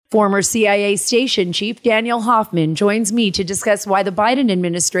Former CIA station chief Daniel Hoffman joins me to discuss why the Biden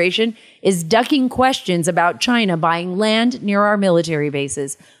administration is ducking questions about China buying land near our military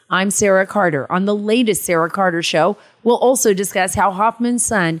bases. I'm Sarah Carter. On the latest Sarah Carter Show, we'll also discuss how Hoffman's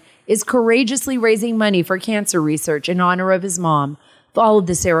son is courageously raising money for cancer research in honor of his mom. Follow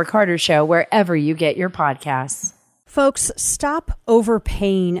the Sarah Carter Show wherever you get your podcasts. Folks, stop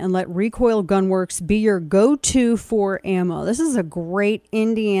overpaying and let Recoil Gunworks be your go-to for ammo. This is a great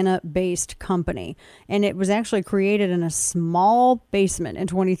Indiana-based company, and it was actually created in a small basement in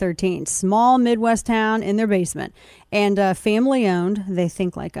 2013. Small Midwest town in their basement, and family-owned. They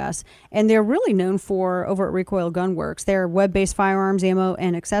think like us, and they're really known for, over at Recoil Gunworks, they're a web-based firearms, ammo,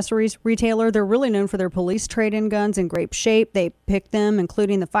 and accessories retailer. They're really known for their police trade-in guns in great shape. They pick them,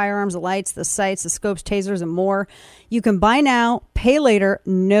 including the firearms, the lights, the sights, the scopes, tasers, and more. You can buy now, pay later,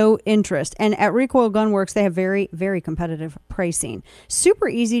 no interest. And at Recoil Gunworks, they have very, very competitive pricing. Super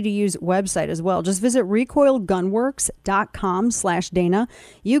easy to use website as well. Just visit recoilgunworks.com/Dana.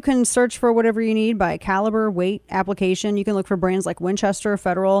 You can search for whatever you need by caliber, weight, application. You can look for brands like Winchester,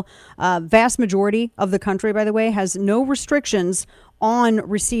 Federal. Vast majority of the country, by the way, has no restrictions on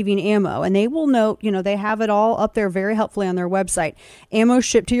receiving ammo, and they will note, they have it all up there very helpfully on their website. Ammo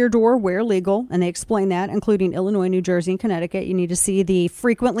shipped to your door where legal, and they explain that, including Illinois, New Jersey, and Connecticut. You need to see the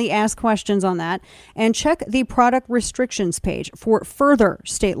frequently asked questions on that, and check the product restrictions page for further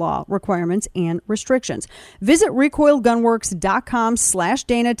state law requirements and restrictions. Visit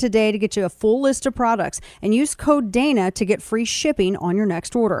recoilgunworks.com/Dana today to get you a full list of products, and use code Dana to get free shipping on your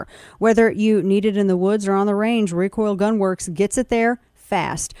next order. Whether you need it in the woods or on the range, Recoil Gunworks gets it there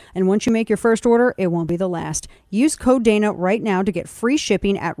fast. And once you make your first order, it won't be the last. Use code Dana right now to get free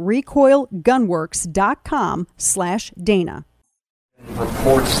shipping at recoilgunworks.com/Dana.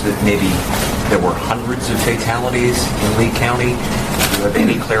 Reports that maybe there were hundreds of fatalities in Lee County. Do you have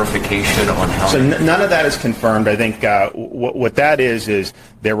any clarification on how? So none of that is confirmed. I think what that is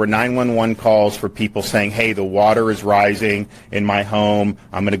there were 911 calls for people saying, hey, the water is rising in my home.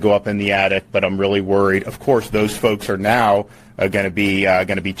 I'm going to go up in the attic, but I'm really worried. Of course, those folks are now going to be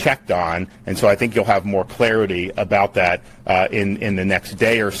checked on, and so I think you'll have more clarity about that in the next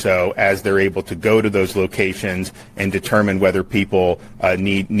day or so as they're able to go to those locations and determine whether people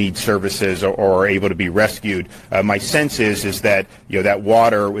need services or are able to be rescued. My sense is that that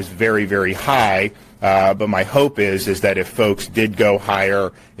water was very, very high. But my hope is that if folks did go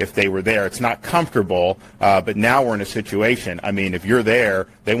higher, if they were there, it's not comfortable, but now we're in a situation. I mean, if you're there,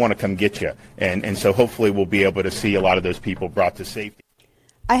 they want to come get you. And so hopefully we'll be able to see a lot of those people brought to safety.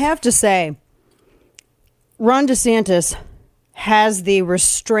 I have to say, Ron DeSantis has the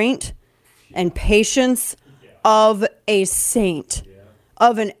restraint and patience of a saint,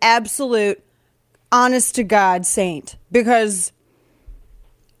 of an absolute, honest to God saint. Because,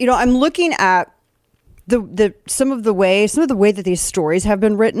 I'm looking at some of the way that these stories have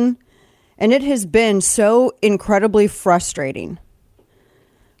been written, and it has been so incredibly frustrating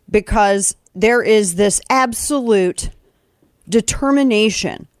because there is this absolute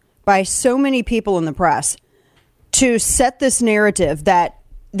determination by so many people in the press to set this narrative that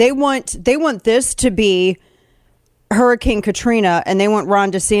they want this to be Hurricane Katrina, and they want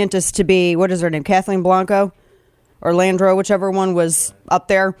Ron DeSantis to be, what is her name, Kathleen Blanco or Landro, whichever one was up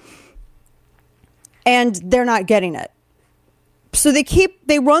there. And they're not getting it. So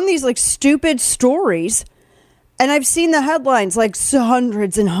they run these like stupid stories. And I've seen the headlines like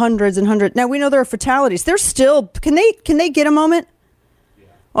hundreds and hundreds and hundreds. Now we know there are fatalities. They're still, can they get a moment? Yeah.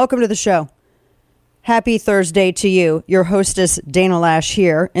 Welcome to the show. Happy Thursday to you. Your hostess Dana Lash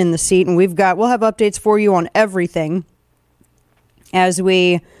here in the seat. And we'll have updates for you on everything as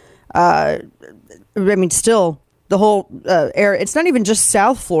we, still the whole area. It's not even just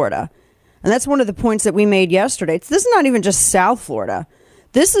South Florida. And that's one of the points that we made yesterday. This is not even just South Florida.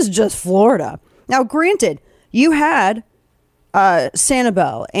 This is just Florida. Now, granted, you had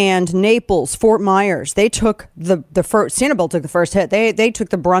Sanibel and Naples, Fort Myers. They took the first. Sanibel took the first hit. They took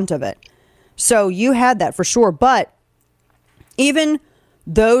the brunt of it. So you had that for sure. But even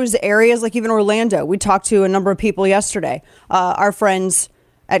those areas, like even Orlando, we talked to a number of people yesterday, our friends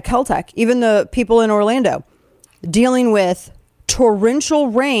at Keltec, even the people in Orlando, dealing with torrential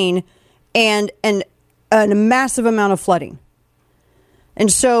rain and a massive amount of flooding.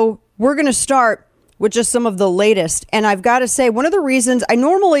 And so we're going to start with just some of the latest. And I've got to say, one of the reasons I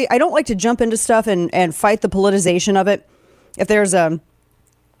don't like to jump into stuff and fight the politicization of it if there's a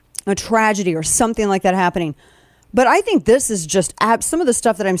tragedy or something like that happening. But I think this is just some of the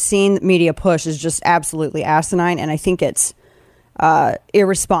stuff that I'm seeing media push is just absolutely asinine. And I think it's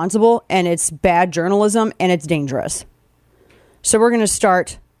irresponsible, and it's bad journalism, and it's dangerous. So we're going to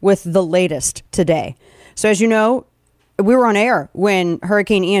start with the latest today. So as you know, we were on air when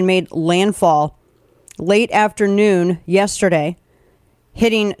Hurricane Ian made landfall late afternoon yesterday,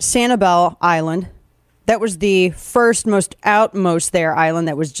 hitting Sanibel Island. That was the first most outmost there island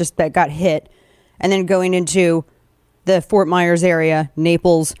that got hit. And then going into the Fort Myers area,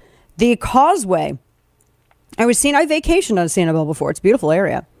 Naples, the Causeway. I vacationed on Sanibel before. It's a beautiful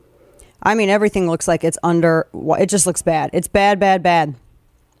area. I mean, everything looks like it's under, it just looks bad. It's bad, bad, bad.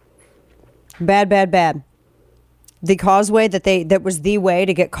 Bad, bad, bad. The causeway that was the way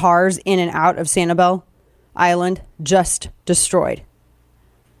to get cars in and out of Sanibel Island, just destroyed.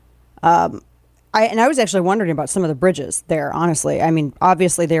 I was actually wondering about some of the bridges there, honestly. I mean,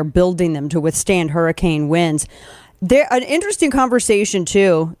 obviously they're building them to withstand hurricane winds. An interesting conversation,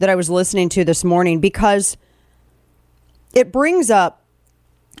 too, that I was listening to this morning, because it brings up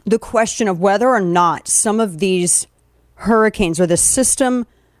the question of whether or not some of these hurricanes, or the system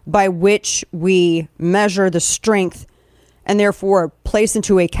by which we measure the strength and therefore place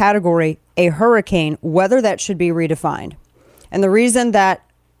into a category a hurricane, whether that should be redefined. And the reason that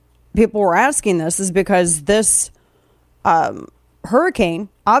people were asking this is because this hurricane,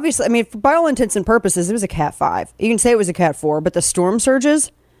 obviously, I mean, by all intents and purposes, it was a Cat 5. You can say it was a Cat 4, but the storm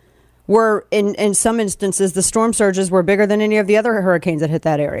surges were, in some instances, the storm surges were bigger than any of the other hurricanes that hit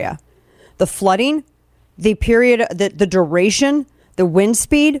that area. The flooding, the period, the duration, the wind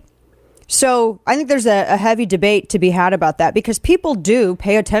speed. So I think there's a heavy debate to be had about that, because people do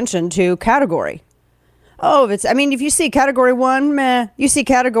pay attention to category. Oh, if you see category 1, meh. You see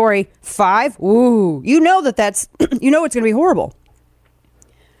category 5, ooh, you know that's, it's going to be horrible.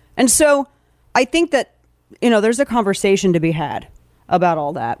 And so I think that, there's a conversation to be had about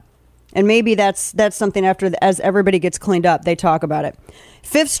all that. And maybe that's something as everybody gets cleaned up, they talk about it.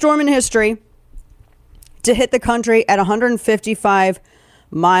 Fifth storm in history to hit the country at 155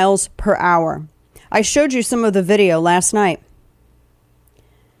 miles per hour. I showed you some of the video last night.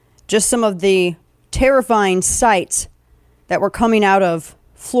 Just some of the terrifying sights that were coming out of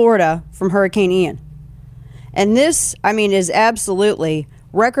Florida from Hurricane Ian. And this, is absolutely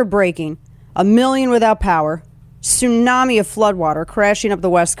record-breaking. 1 million without power. Tsunami of floodwater crashing up the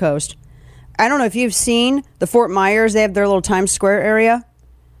West Coast. I don't know if you've seen the Fort Myers. They have their little Times Square area.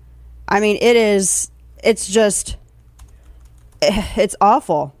 It's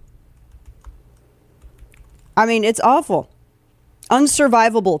awful. It's awful.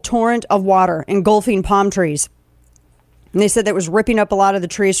 Unsurvivable torrent of water engulfing palm trees. And they said that was ripping up a lot of the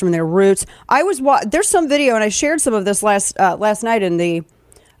trees from their roots. There's some video, and I shared some of this last night in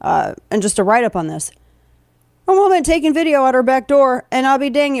just a write-up on this. A woman taking video out her back door, and I'll be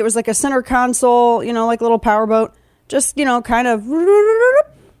dang, it was like a center console, like a little powerboat. Just, kind of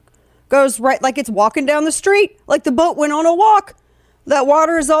goes right, like it's walking down the street, like the boat went on a walk. That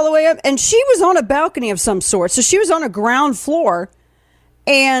water is all the way up. And she was on a balcony of some sort. So she was on a ground floor,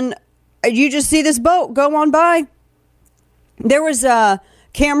 and you just see this boat go on by. There was a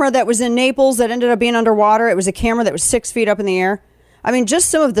camera that was in Naples that ended up being underwater. It was a camera that was 6 feet up in the air. Just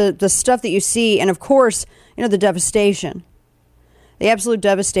some of the stuff that you see. And of course, the devastation, the absolute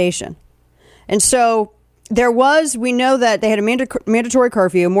devastation. And so we know that they had a mandatory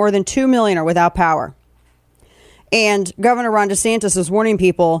curfew. More than 2 million are without power. And Governor Ron DeSantis is warning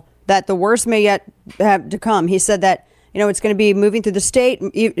people that the worst may yet have to come. He said that, it's going to be moving through the state,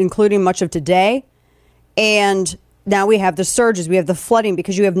 including much of today. And now we have the surges. We have the flooding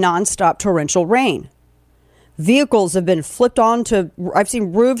because you have nonstop torrential rain. Vehicles have been flipped onto, I've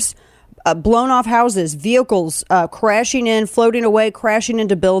seen roofs blown off houses, vehicles crashing in, floating away, crashing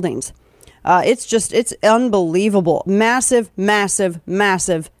into buildings. It's unbelievable. Massive, massive,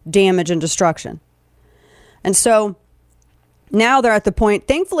 massive damage and destruction. And so now they're at the point,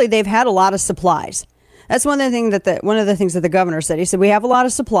 thankfully, they've had a lot of supplies. That's one of the things that the governor said. He said, we have a lot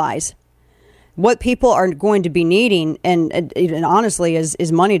of supplies. What people are going to be needing, and honestly,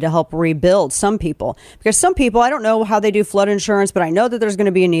 is money to help rebuild some people. Because some people, I don't know how they do flood insurance, but I know that there's going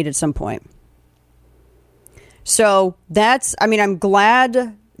to be a need at some point. So I'm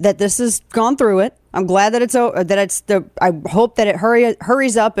glad that this has gone through it. I'm glad that I hope that it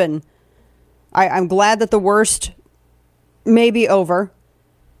hurries up, and I'm glad that the worst may be over.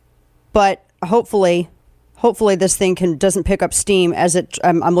 But hopefully this thing doesn't pick up steam as it.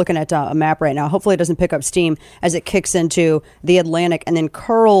 I'm looking at a map right now. Hopefully it doesn't pick up steam as it kicks into the Atlantic and then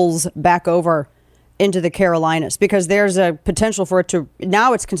curls back over into the Carolinas, because there's a potential for it to.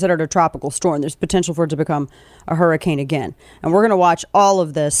 Now it's considered a tropical storm. There's potential for it to become a hurricane again. And we're going to watch all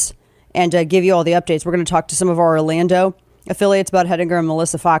of this and give you all the updates. We're going to talk to some of our Orlando affiliates, Bud Hedinger and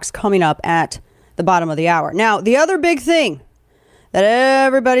Melissa Fox, coming up at the bottom of the hour. Now, the other big thing that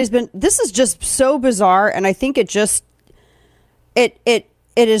everybody's been. This is just so bizarre, and I think it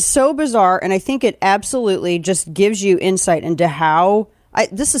is so bizarre, and I think it absolutely just gives you insight into how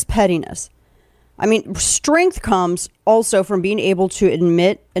this is pettiness. I mean, strength comes also from being able to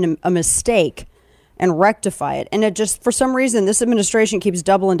admit a mistake and rectify it. And it just, for some reason, this administration keeps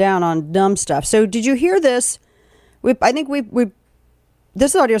doubling down on dumb stuff. So did you hear this? I think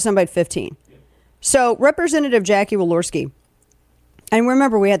this is audio soundbite 15. So Representative Jackie Walorski, and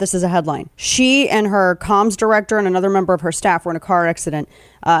remember we had this as a headline. She and her comms director and another member of her staff were in a car accident,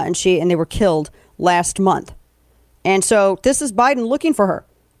 and they were killed last month. And so this is Biden looking for her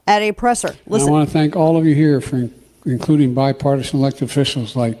at a presser. Listen. I want to thank all of you here for including bipartisan elected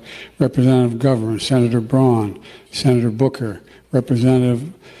officials like Representative Governor, Senator Braun, Senator Booker,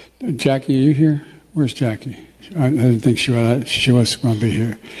 Representative Jackie. Are you here? Where's Jackie? I didn't think she was going to be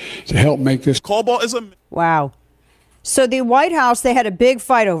here to help make this. Wow. So the White House, they had a big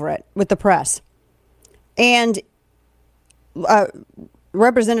fight over it with the press. And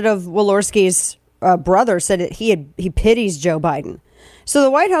Representative Walorski's brother said that he pities Joe Biden. So the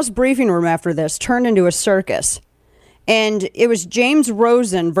White House briefing room after this turned into a circus. And it was James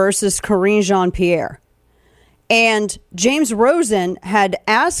Rosen versus Karine Jean-Pierre. And James Rosen had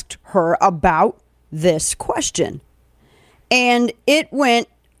asked her about this question. And it went,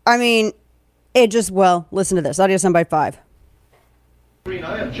 listen to this. Audio soundbite 5.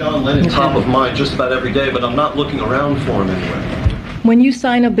 I have John Lennon top of mind just about every day, but I'm not looking around for him anywhere. When you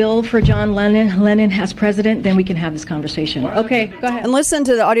sign a bill for John Lennon as president, then we can have this conversation. Okay, go ahead. And listen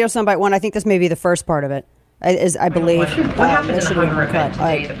to the audio soundbite 1. I think this may be the first part of it. I believe. What happened in the Hunger event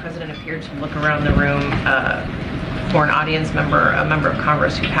today? The president appeared to look around the room for an audience member, a member of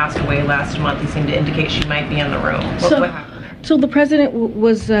Congress who passed away last month. He seemed to indicate she might be in the room. What happened? So the president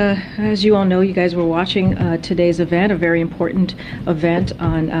was, as you all know, you guys were watching today's event, a very important event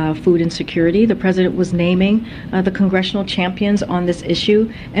on food insecurity. The president was naming the congressional champions on this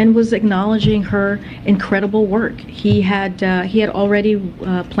issue and was acknowledging her incredible work. He had already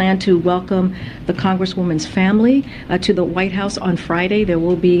planned to welcome the Congresswoman's family to the White House on Friday. There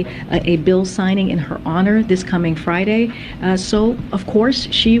will be a bill signing in her honor this coming Friday. So, of course,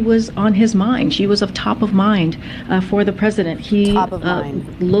 she was on his mind. She was of top of mind for the president. He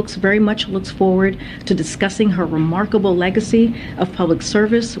very much looks forward to discussing her remarkable legacy of public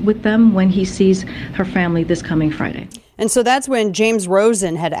service with them when he sees her family this coming Friday. And so that's when James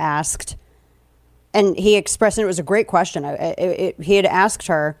Rosen had asked, and he expressed, and it was a great question. He had asked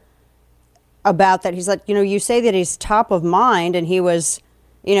her about that. He's like, you say that he's top of mind, and he was,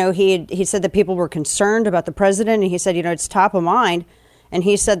 he said that people were concerned about the president, and he said, it's top of mind, and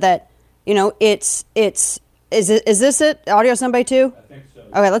he said that, Is this it? Audio soundbite 2? I think so.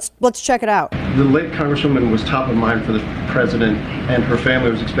 Okay, let's check it out. The late Congresswoman was top of mind for the president, and her family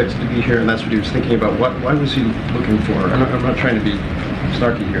was expected to be here, and that's what he was thinking about. Why was he looking for her? I'm not trying to be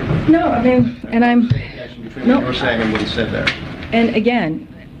snarky here. No, I mean, and I'm... Between what you were saying and what he said there. And again,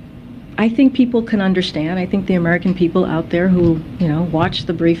 I think people can understand. I think the American people out there who, watch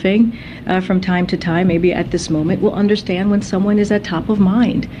the briefing from time to time, maybe at this moment, will understand when someone is at top of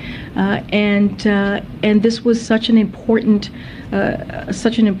mind. And this was such an important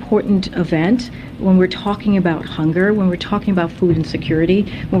event when we're talking about hunger, when we're talking about food insecurity,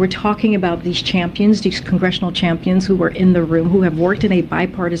 when we're talking about these champions, these congressional champions who were in the room, who have worked in a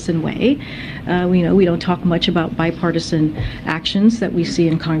bipartisan way. We don't talk much about bipartisan actions that we see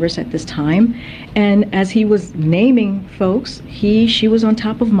in Congress at this time. And as he was naming folks, she was on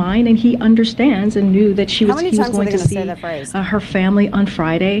top of mind, and he understands and knew that he was going to see her family on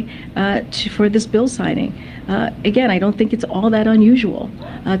Friday for this bill signing. Again, I don't think it's all that unusual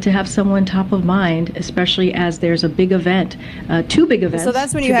to have someone top of mind, especially as there's a big event, two big events. So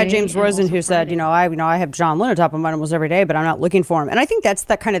that's when you had James Rosen who said, I have John Lennon top of mind almost every day, but I'm not looking for him. And I think that's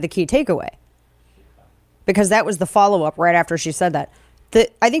kind of the key takeaway, because that was the follow-up right after she said that.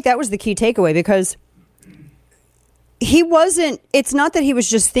 I think that was the key takeaway, because it's not that he was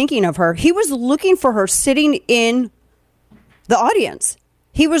just thinking of her. He was looking for her sitting in the audience.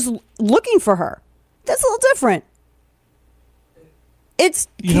 He was looking for her. That's a little different.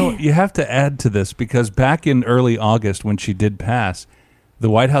 You have to add to this, because back in early August when she did pass, the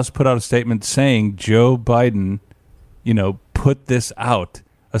White House put out a statement saying Joe Biden, put this out,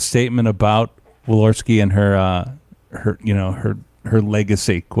 a statement about Walorski and her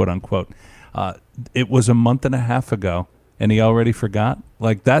legacy, quote unquote. It was a month and a half ago, and he already forgot.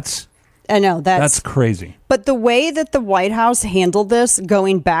 I know that's crazy. But the way that the White House handled this,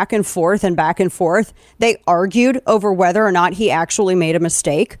 going back and forth, they argued over whether or not he actually made a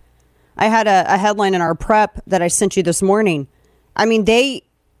mistake. I had a headline in our prep that I sent you this morning, I mean, they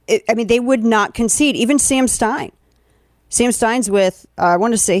would not concede. Even Sam Stein. Sam Stein's with, I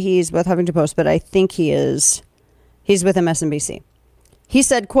want to say he's with Huffington Post, but I think he's with MSNBC. He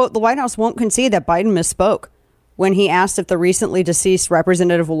said, quote, the White House won't concede that Biden misspoke when he asked if the recently deceased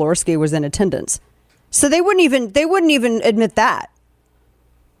Representative Walorski was in attendance. So they wouldn't even admit that.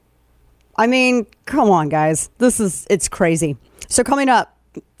 I mean, come on, guys. It's crazy. So coming up,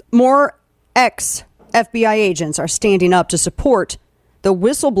 more ex-FBI agents are standing up to support the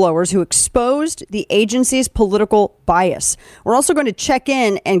whistleblowers who exposed the agency's political bias. We're also going to check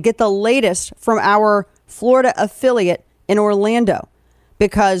in and get the latest from our Florida affiliate in Orlando,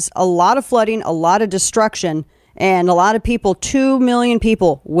 because a lot of flooding, a lot of destruction, and a lot of people, 2 million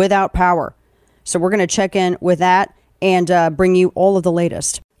people without power. So we're going to check in with that and bring you all of the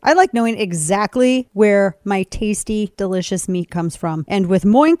latest. I like knowing exactly where my tasty, delicious meat comes from. And with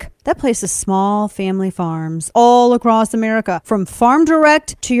Moink, that places small family farms all across America. From farm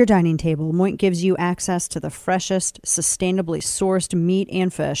direct to your dining table, Moink gives you access to the freshest, sustainably sourced meat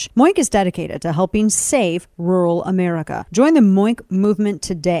and fish. Moink is dedicated to helping save rural America. Join the Moink movement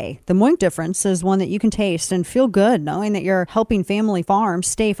today. The Moink difference is one that you can taste and feel good knowing that you're helping family farms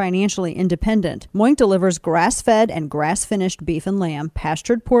stay financially independent. Moink delivers grass-fed and grass-finished beef and lamb,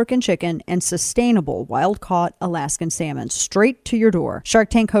 pastured pork and chicken, and sustainable wild-caught Alaskan salmon straight to your door.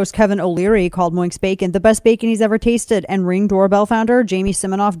 Shark Tank host Kevin O'Leary called Moink's bacon the best bacon he's ever tasted, and Ring Doorbell founder Jamie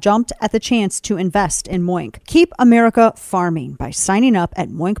Siminoff jumped at the chance to invest in Moink. Keep America farming by signing up at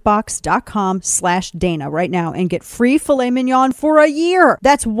moinkbox.com/Dana right now and get free filet mignon for a year.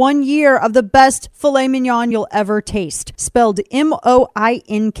 That's 1 year of the best filet mignon you'll ever taste. Spelled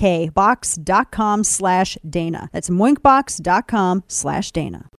MOINK box.com/Dana. That's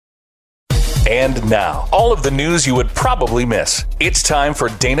moinkbox.com/Dana. And now, all of the news you would probably miss. It's time for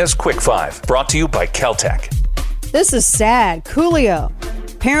Dana's Quick Five, brought to you by Caltech. This is sad. Coolio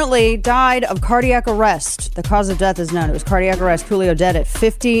apparently died of cardiac arrest. The cause of death is known. It was cardiac arrest. Coolio dead at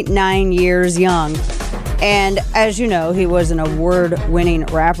 59 years young. And as you know, he was an award-winning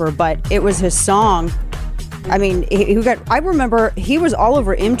rapper, but it was his song. I mean, I remember he was all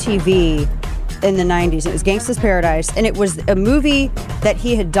over MTV in the 90s. It was Gangsta's Paradise, and it was a movie that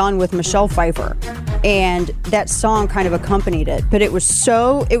he had done with Michelle Pfeiffer, and that song kind of accompanied it. But it was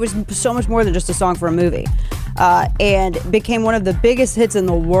so much more than just a song for a movie, and became one of the biggest hits in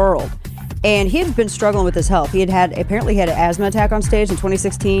the world. And he had been struggling with his health. Apparently he had an asthma attack on stage in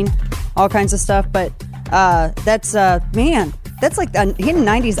 2016, all kinds of stuff. But that's like he had a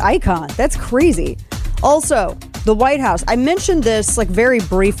 90s icon. That's crazy. Also, the White House. I mentioned this like very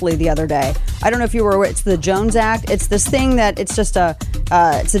briefly the other day. I don't know if you were aware. It's the Jones Act. It's this thing that it's the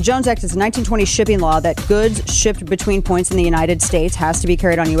Jones Act. It's a 1920 shipping law that goods shipped between points in the United States has to be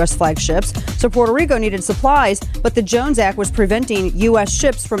carried on U.S. flag ships. So Puerto Rico needed supplies, but the Jones Act was preventing U.S.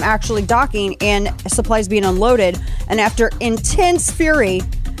 ships from actually docking and supplies being unloaded. And after intense fury,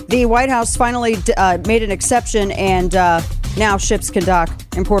 the White House finally made an exception, and now ships can dock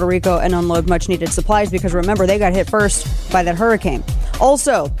in Puerto Rico and unload much needed supplies, because remember, they got hit first by that hurricane.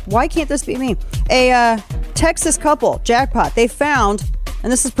 Also, why can't this be me? A Texas couple, jackpot, they found,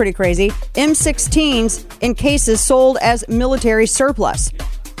 and this is pretty crazy, M16s in cases sold as military surplus.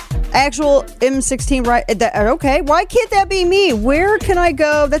 Actual M16, right? Okay, why can't that be me? Where can I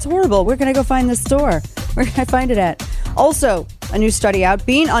go? That's horrible. Where can I go find this store? Where can I find it at? Also, a new study out,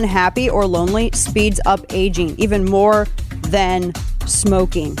 being unhappy or lonely speeds up aging even more than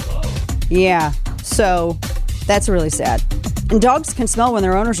smoking. Yeah, so that's really sad. And dogs can smell when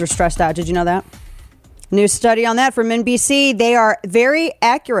their owners are stressed out. Did you know that? New study on that from NBC. They are very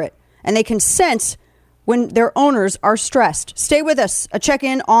accurate, and they can sense when their owners are stressed. Stay with us. A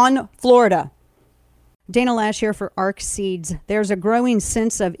check-in on Florida. Dana Lash here for ARC Seeds. There's a growing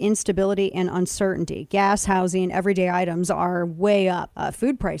sense of instability and uncertainty. Gas, housing, everyday items are way up.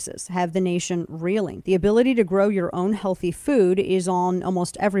 Food prices have the nation reeling. The ability to grow your own healthy food is on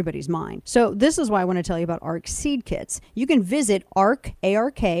almost everybody's mind. So this is why I want to tell you about ARC Seed Kits. You can visit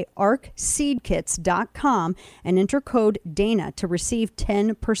ARCseedkits.com and enter code DANA to receive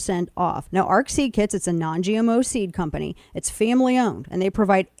 10% off. Now, ARC Seed Kits, it's a non-GMO seed company. It's family owned, and they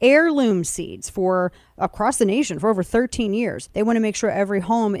provide heirloom seeds for across the nation for over 13 years. They want to make sure every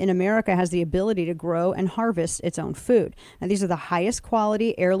home in America has the ability to grow and harvest its own food. Now, these are the highest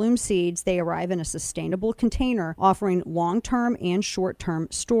quality heirloom seeds. They arrive in a sustainable container, offering long-term and short-term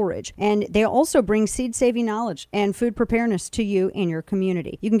storage. And they also bring seed-saving knowledge and food preparedness to you and your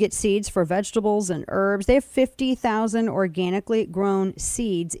community. You can get seeds for vegetables and herbs. They have 50,000 organically grown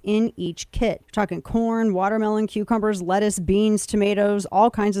seeds in each kit. We're talking corn, watermelon, cucumbers, lettuce, beans, tomatoes,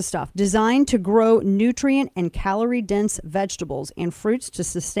 all kinds of stuff. Designed to grow nutrient and calorie-dense vegetables and fruits to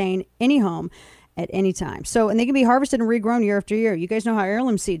sustain any home at any time. So, and they can be harvested and regrown year after year. You guys know how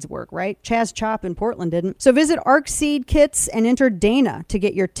heirloom seeds work, right? Chaz Chop in Portland didn't. So visit ARC Seed Kits and enter Dana to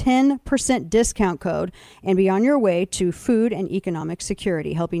get your 10% discount code and be on your way to food and economic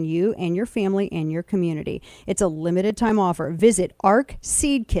security, helping you and your family and your community. It's a limited time offer. Visit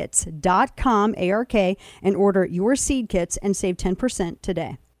arcseedkits.com, ARK, and order your seed kits and save 10%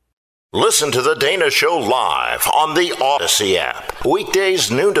 today. Listen to The Dana Show live on the Odyssey app. Weekdays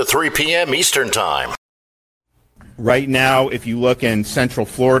noon to 3 p.m. Eastern Time. Right now, if you look in Central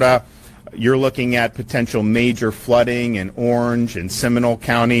Florida, you're looking at potential major flooding in Orange and Seminole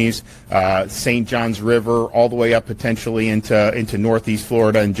counties, St. Johns River, all the way up potentially into Northeast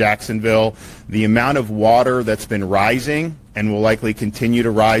Florida and Jacksonville. The amount of water that's been rising and will likely continue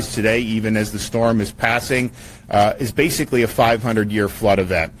to rise today, even as the storm is passing, is basically a 500-year flood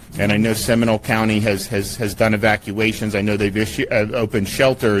event. And I know Seminole County has done evacuations. I know they've opened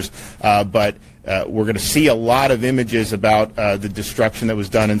shelters, but we're going to see a lot of images about the destruction that was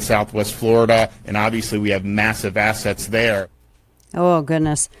done in Southwest Florida, and obviously we have massive assets there. Oh,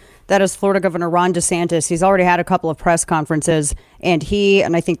 goodness. That is Florida Governor Ron DeSantis. He's already had a couple of press conferences, and he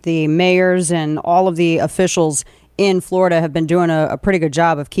and I think the mayors and all of the officials in Florida have been doing a pretty good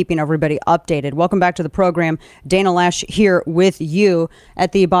job of keeping everybody updated. Welcome back to the program. Dana Loesch here with you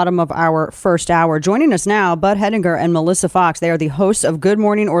at the bottom of our first hour. Joining us now, Bud Hedinger and Melissa Fox. They are the hosts of Good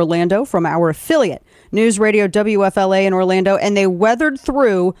Morning Orlando from our affiliate, News Radio WFLA in Orlando, and they weathered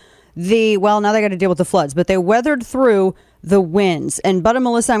through now they got to deal with the floods, but they weathered through the winds. And Bud and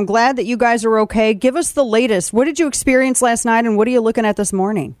Melissa, I'm glad that you guys are okay. Give us the latest. What did you experience last night, and what are you looking at this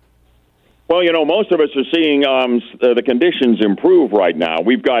morning? Well, most of us are seeing the conditions improve right now.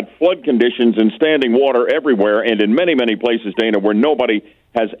 We've got flood conditions and standing water everywhere, and in many, many places, Dana, where nobody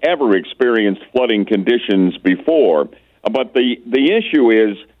has ever experienced flooding conditions before. But the issue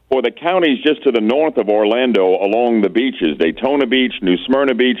is for the counties just to the north of Orlando along the beaches, Daytona Beach, New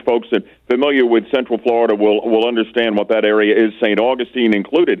Smyrna Beach. Folks that are familiar with Central Florida will understand what that area is, St. Augustine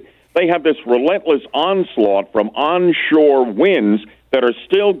included. They have this relentless onslaught from onshore winds that are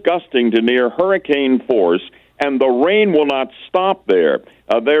still gusting to near hurricane force, and the rain will not stop there.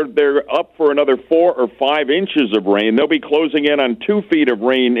 They're up for another 4 or 5 inches of rain. They'll be closing in on 2 feet of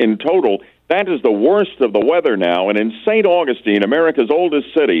rain in total. That is the worst of the weather now. And in St. Augustine, America's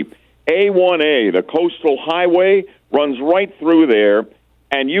oldest city, A1A, the coastal highway, runs right through there,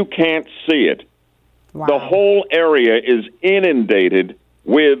 and you can't see it. Wow. The whole area is inundated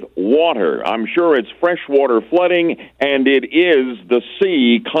with water. I'm sure it's freshwater flooding, and it is the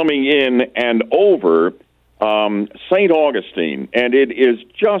sea coming in and over St. Augustine. And it is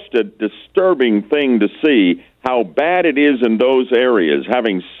just a disturbing thing to see how bad it is in those areas.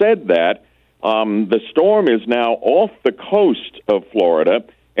 Having said that, the storm is now off the coast of Florida,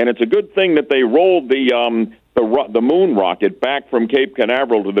 and it's a good thing that they rolled the moon rocket back from Cape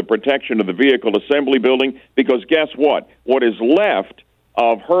Canaveral to the protection of the Vehicle Assembly Building, because guess what? What is left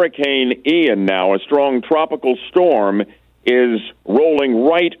of Hurricane Ian now, a strong tropical storm, is rolling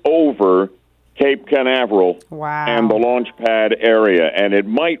right over Cape Canaveral and the launch pad area. And it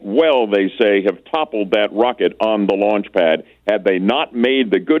might well, they say, have toppled that rocket on the launch pad had they not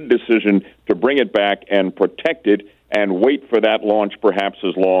made the good decision to bring it back and protect it and wait for that launch perhaps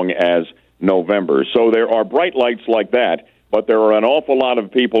as long as November. So there are bright lights like that, but there are an awful lot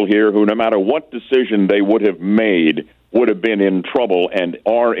of people here who, no matter what decision they would have made, would have been in trouble and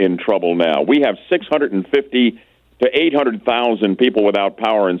are in trouble now. We have 650 to 800,000 people without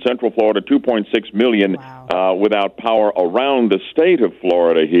power in Central Florida, 2.6 million without power around the state of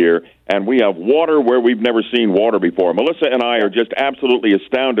Florida here, and we have water where we've never seen water before. Melissa and I are just absolutely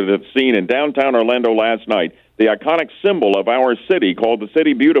astounded at the scene in downtown Orlando last night. The iconic symbol of our city, called the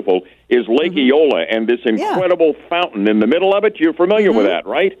City Beautiful, is Lake Eola, and this incredible fountain in the middle of it. You're familiar with that,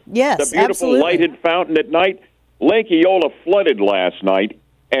 right? Yes, the beautiful lighted fountain at night. Lake Eola flooded last night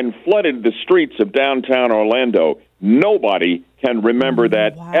and flooded the streets of downtown Orlando. Nobody can remember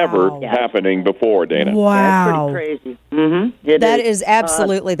that ever happening before, Dana. Wow. That's pretty crazy. That is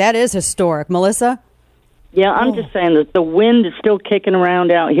absolutely, that is historic. Melissa? Yeah, I'm just saying that the wind is still kicking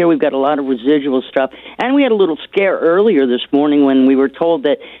around out here. We've got a lot of residual stuff. And we had a little scare earlier this morning when we were told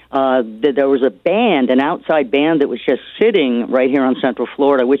that there was a band, an outside band that was just sitting right here on Central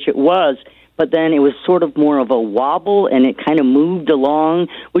Florida, which it was. But then it was sort of more of a wobble, and it kind of moved along,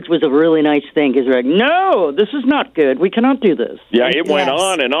 which was a really nice thing, because we're like, no, this is not good. We cannot do this. Yeah, it went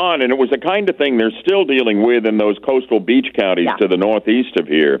on, and it was the kind of thing they're still dealing with in those coastal beach counties to the northeast of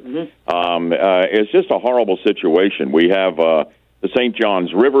here. It's just a horrible situation. We have the St.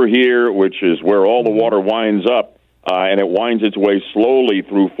 Johns River here, which is where all the water winds up, and it winds its way slowly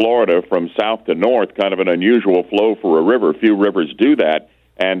through Florida from south to north, kind of an unusual flow for a river. Few rivers do that.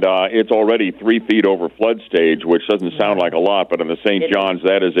 And it's already 3 feet over flood stage, which doesn't sound like a lot, but in the St. John's,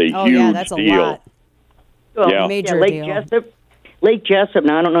 that is a huge that's deal. A lot. Well, major deal. Lake Jessup.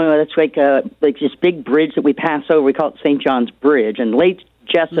 Now I don't know. That's like this big bridge that we pass over. We call it St. John's Bridge, and Lake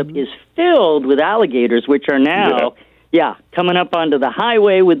Jessup is filled with alligators, which are now. Yeah, coming up onto the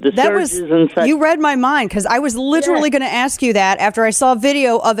highway with the surges and such. You read my mind, because I was literally going to ask you that after I saw a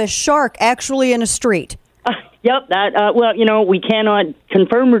video of a shark actually in a street. Yep, that, well, you know, we cannot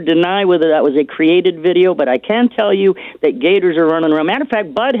confirm or deny whether that was a created video, but I can tell you that gators are running around. Matter of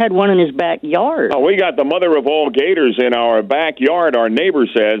fact, Bud had one in his backyard. Oh, we got the mother of all gators in our backyard, our neighbor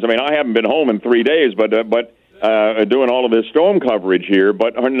says. I mean, I haven't been home in 3 days, but doing all of this storm coverage here,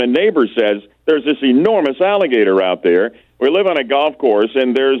 but the neighbor says there's this enormous alligator out there. We live on a golf course,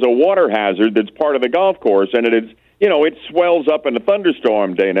 and there's a water hazard that's part of the golf course, and it swells up in a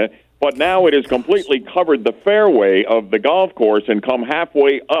thunderstorm, Dana. But now it has completely covered the fairway of the golf course and come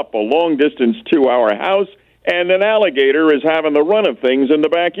halfway up a long distance to our house, and an alligator is having the run of things in the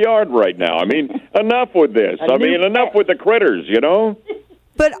backyard right now. I mean, enough with this. Enough with the critters, you know?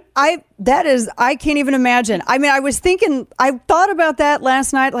 But I can't even imagine. I mean, I thought about that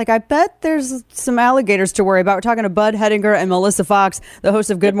last night. Like, I bet there's some alligators to worry about. We're talking to Bud Hedinger and Melissa Fox, the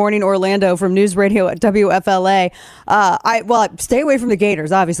host of Good Morning Orlando from News Radio at WFLA. Stay away from the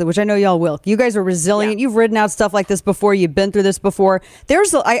gators, obviously, which I know y'all will. You guys are resilient. Yeah. You've ridden out stuff like this before. You've been through this before.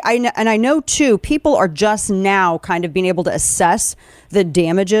 I know too, people are just now kind of being able to assess the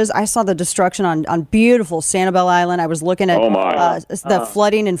damages. I saw the destruction on beautiful Sanibel Island. I was looking at the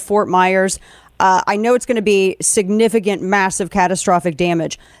flooding in Fort Myers. I know it's going to be significant, massive, catastrophic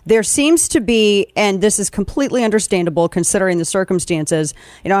damage. There seems to be, and this is completely understandable considering the circumstances.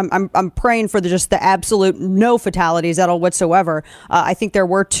 You know, I'm praying for just the absolute no fatalities at all whatsoever. I think there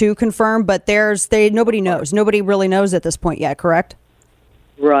were 2 confirmed, but nobody knows. Nobody really knows at this point yet. Correct?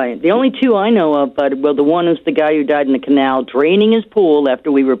 Right. The only 2 I know of, but the one is the guy who died in the canal draining his pool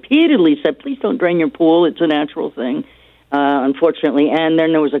after we repeatedly said, please don't drain your pool. It's a natural thing, unfortunately. And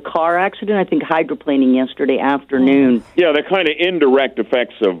then there was a car accident, I think hydroplaning yesterday afternoon. Yeah, the kind of indirect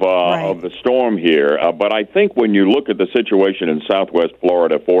effects of the storm here. But I think when you look at the situation in southwest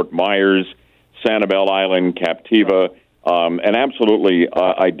Florida, Fort Myers, Sanibel Island, Captiva, an absolutely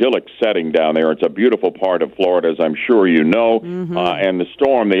idyllic setting down there. It's a beautiful part of Florida, as I'm sure you know. Mm-hmm. And the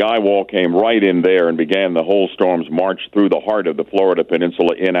storm, the eye wall, came right in there and began the whole storm's march through the heart of the Florida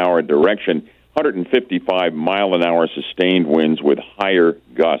Peninsula in our direction. 155-mile-an-hour sustained winds with higher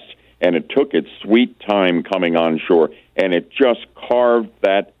gusts. And it took its sweet time coming on shore, and it just carved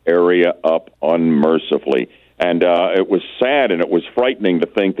that area up unmercifully. And it was sad and it was frightening to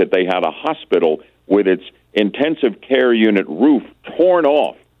think that they had a hospital with its intensive care unit roof torn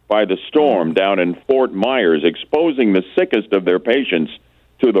off by the storm down in Fort Myers, exposing the sickest of their patients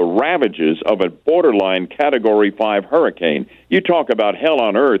to the ravages of a borderline Category 5 hurricane. You talk about hell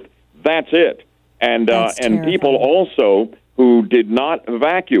on earth, that's it. And people also who did not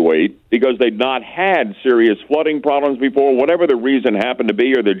evacuate because they'd not had serious flooding problems before, whatever the reason happened to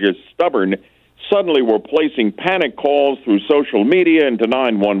be, or they're just stubborn, suddenly were placing panic calls through social media into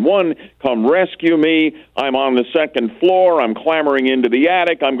 911, come rescue me, I'm on the second floor, I'm clambering into the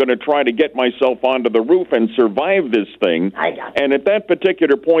attic, I'm going to try to get myself onto the roof and survive this thing. And at that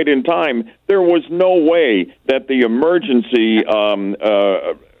particular point in time, there was no way that the emergency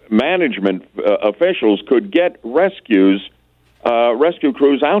management officials could get rescue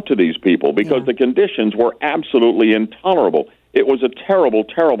crews out to these people because the conditions were absolutely intolerable. It was a terrible,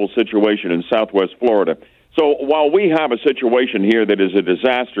 terrible situation in southwest Florida. So while we have a situation here that is a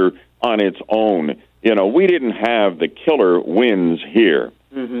disaster on its own, you know, we didn't have the killer winds here.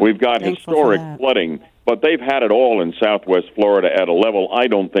 Mm-hmm. We've got historic flooding, but they've had it all in southwest Florida at a level I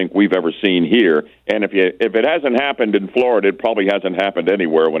don't think we've ever seen here. And if it hasn't happened in Florida, it probably hasn't happened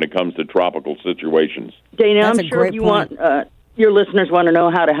anywhere when it comes to tropical situations. Dana, I'm sure you want your listeners want to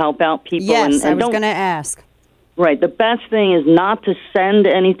know how to help out people. Yes, I was going to ask. Right. The best thing is not to send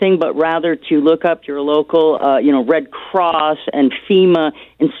anything, but rather to look up your local, Red Cross and FEMA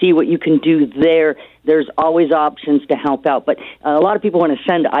and see what you can do there. there's always options to help out. But a lot of people want to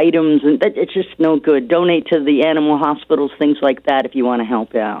send items, and it's just no good. Donate to the animal hospitals, things like that, if you want to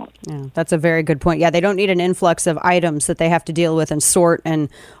help out. Yeah, that's a very good point. Yeah, they don't need an influx of items that they have to deal with and sort and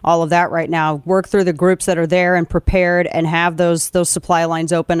all of that right now. Work through the groups that are there and prepared and have those supply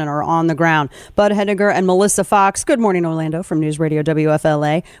lines open and are on the ground. Bud Henniger and Melissa Fox, good morning, Orlando, from News Radio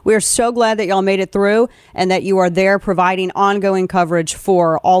WFLA. We are so glad that y'all made it through and that you are there providing ongoing coverage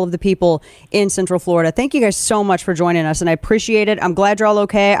for all of the people in Central Florida. Thank you guys so much for joining us, and I appreciate it. I'm glad you're all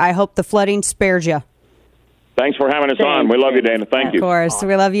okay. I hope the flooding spared you. Thanks for having us on. We love you, Dana. Thank you. Of course.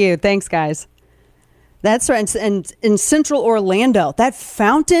 We love you. Thanks, guys. That's right. And in Central Orlando, that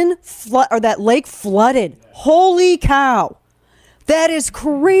fountain or that lake flooded. Holy cow. That is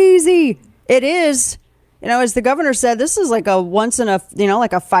crazy. It is. You know, as the governor said, this is like a once in a,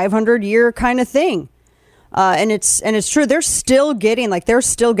 like a 500-year kind of thing. And it's true. They're still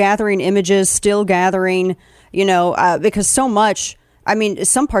gathering images, still gathering, because so much,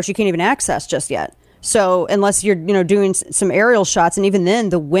 some parts you can't even access just yet. So unless you're, doing some aerial shots, and even then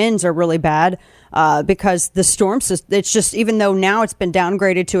the winds are really bad because the storm system, it's just, even though now it's been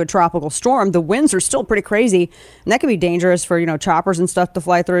downgraded to a tropical storm, the winds are still pretty crazy, and that can be dangerous for, choppers and stuff to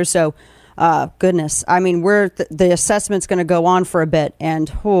fly through. So goodness, the assessment's going to go on for a bit,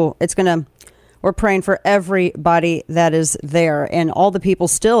 and we're praying for everybody that is there and all the people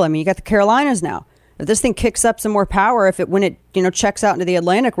still. You got the Carolinas now. If this thing kicks up some more power, when it checks out into the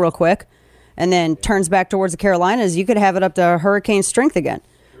Atlantic real quick and then turns back towards the Carolinas, you could have it up to hurricane strength again.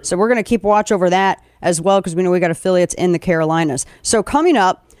 So we're going to keep watch over that as well, because we know we got affiliates in the Carolinas. So coming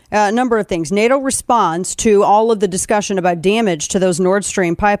up, a number of things. NATO responds to all of the discussion about damage to those Nord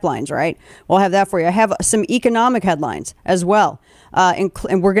Stream pipelines, right? We'll have that for you. I have some economic headlines as well. And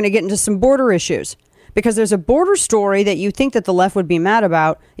we're going to get into some border issues, because there's a border story that you think that the left would be mad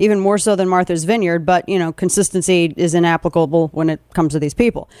about, even more so than Martha's Vineyard. But, consistency is inapplicable when it comes to these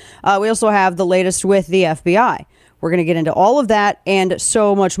people. We also have the latest with the FBI. We're going to get into all of that and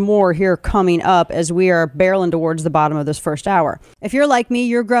so much more here coming up as we are barreling towards the bottom of this first hour. If you're like me,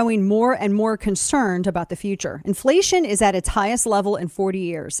 you're growing more and more concerned about the future. Inflation is at its highest level in 40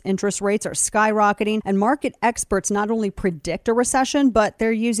 years. Interest rates are skyrocketing, and market experts not only predict a recession, but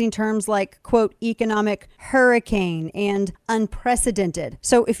they're using terms like, quote, economic hurricane and unprecedented.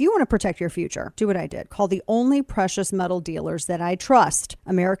 So if you want to protect your future, do what I did. Call the only precious metal dealers that I trust,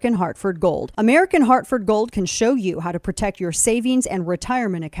 American Hartford Gold. American Hartford Gold can show you how to protect your savings and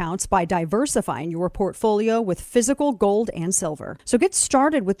retirement accounts by diversifying your portfolio with physical gold and silver. So get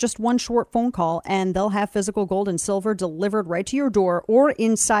started with just one short phone call, and they'll have physical gold and silver delivered right to your door or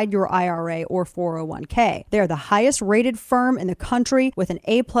inside your IRA or 401k. They are the highest rated firm in the country with an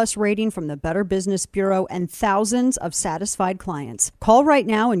A+ rating from the Better Business Bureau and thousands of satisfied clients. Call right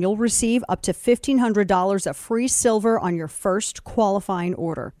now and you'll receive up to $1,500 of free silver on your first qualifying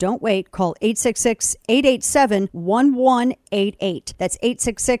order. Don't wait. Call 866-887-1188. That's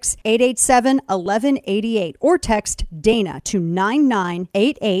 866-887-1188, or text Dana to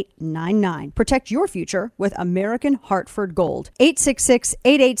 998899. Protect your future with American Hartford Gold.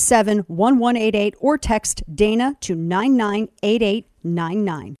 866-887-1188, or text Dana to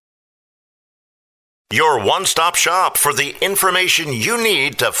 998899. Your one-stop shop for the information you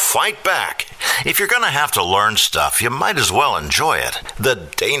need to fight back. If you're going to have to learn stuff, you might as well enjoy it. The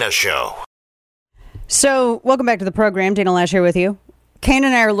Dana Show. So, welcome back to the program. Dana Lash here with you. Kane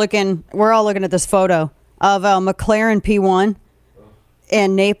and I are we're all looking at this photo of a McLaren P1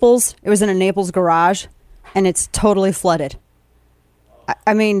 in Naples. It was in a Naples garage, and it's totally flooded.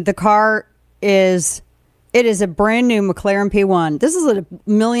 The car it is a brand new McLaren P1. This is a $1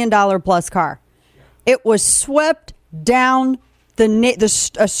 million plus car. It was swept down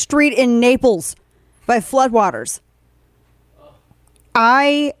a street in Naples by floodwaters.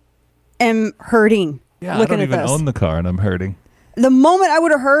 I am hurting looking at this. I don't even own the car, and I'm hurting. The moment I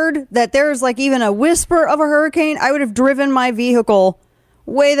would have heard that there's even a whisper of a hurricane, I would have driven my vehicle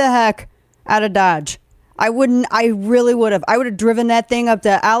way the heck out of Dodge. I really would have. I would have driven that thing up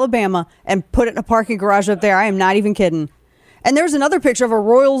to Alabama and put it in a parking garage up there. I am not even kidding. And there's another picture of a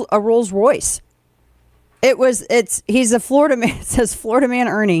Rolls Royce. He's a Florida man. It says Florida man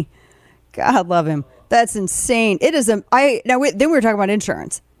Ernie. God love him. That's insane. It is then we were talking about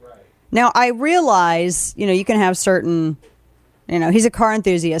insurance. Right. Now I realize, you can have certain, he's a car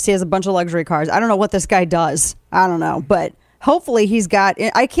enthusiast. He has a bunch of luxury cars. I don't know what this guy does. I don't know, but hopefully he's got,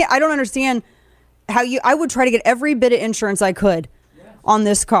 I don't understand how I would try to get every bit of insurance I could on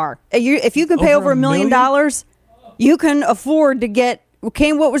this car. If you can pay over $1 million, you can afford to get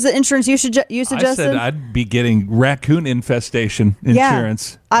Kane, what was the insurance you suggested? I said I'd be getting raccoon infestation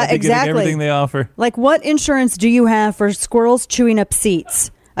insurance. I'd be exactly. getting everything they offer. Like, what insurance do you have for squirrels chewing up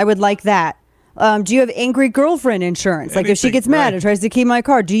seats? I would like that. Do you have angry girlfriend insurance? Like, if she gets mad and tries to key my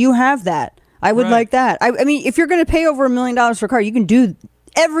car, do you have that? I would like that. I mean, if you're going to pay over $1 million for a car, you can do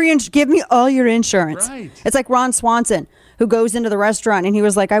give me all your insurance. Right. It's like Ron Swanson, who goes into the restaurant and he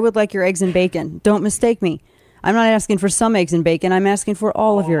was like, I would like your eggs and bacon. Don't mistake me. I'm not asking for some eggs and bacon. I'm asking for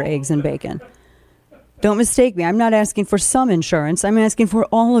all of your eggs and bacon. Don't mistake me. I'm not asking for some insurance. I'm asking for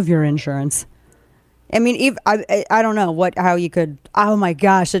all of your insurance. I mean, I don't know how you could. Oh my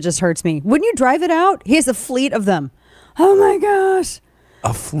gosh, it just hurts me. Wouldn't you drive it out? He has a fleet of them. Oh my gosh.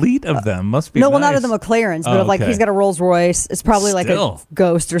 A fleet of them must be well, nice. not of the McLarens, but like he's got a Rolls Royce. It's probably like a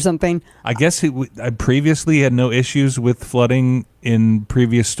Ghost or something. I guess I previously had no issues with flooding in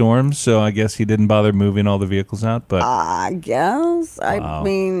previous storms, so I guess he didn't bother moving all the vehicles out. But I guess. I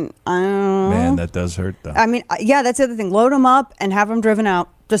mean, I don't know. Man, that does hurt, though. I mean, yeah, that's the other thing. Load them up and have them driven out.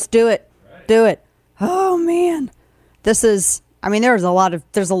 Just do it. Right. Do it. Oh man, this is. I mean, there's a lot of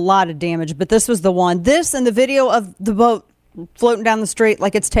damage, but this was the one. This and the video of the boat floating down the street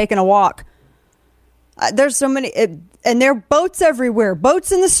like it's taking a walk. There's so many, and there are boats everywhere.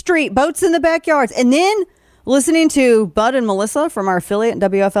 Boats in the street, boats in the backyards. And then listening to Bud and Melissa from our affiliate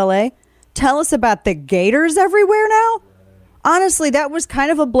at WFLA tell us about the gators everywhere now. Honestly, that was kind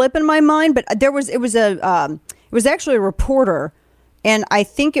of a blip in my mind, but it was actually a reporter, and I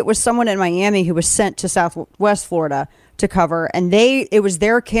think it was someone in Miami who was sent to Southwest Florida to cover, and it was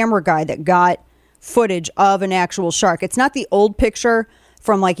their camera guy that got footage of an actual shark. It's not the old picture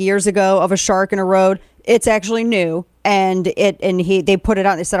from like years ago of a shark in a road. It's actually new, and they put it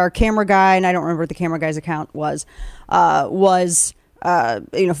out. They said our camera guy, and I don't remember what the camera guy's account was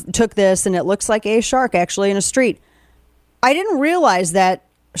took this, and it looks like a shark actually in a street. I didn't realize that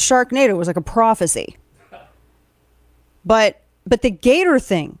Sharknado was like a prophecy, but the gator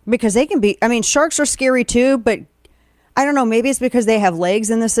thing, because they can be. I mean, sharks are scary too, but I don't know, maybe it's because they have legs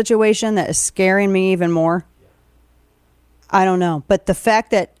in this situation that is scaring me even more. I don't know. But the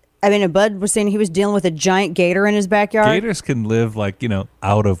fact that, Bud was saying he was dealing with a giant gator in his backyard. Gators can live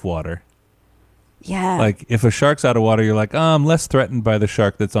out of water. Yeah. Like if a shark's out of water, you're like, I'm less threatened by the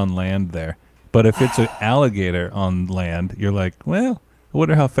shark that's on land there. But if it's an alligator on land, you're like, well, I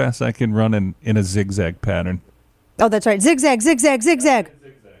wonder how fast I can run in a zigzag pattern. Oh, that's right. Zigzag, zigzag, zigzag.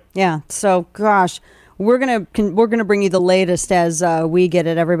 Yeah. So, gosh. We're gonna bring you the latest as we get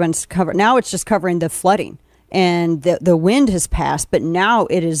it. Everyone's covered. Now it's just covering the flooding, and the wind has passed, but now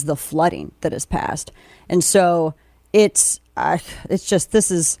it is the flooding that has passed, and so it's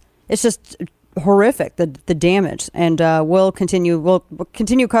just horrific, the damage, and we'll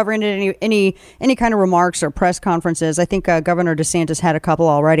continue covering it. Any kind of remarks or press conferences. I think Governor DeSantis had a couple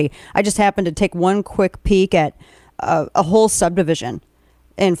already. I just happened to take one quick peek at a whole subdivision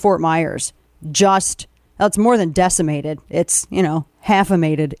in Fort Myers. It's more than decimated. It's,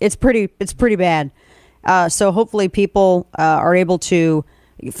 half-amated. It's pretty bad. So hopefully people are able to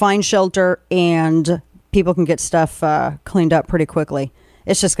find shelter and people can get stuff cleaned up pretty quickly.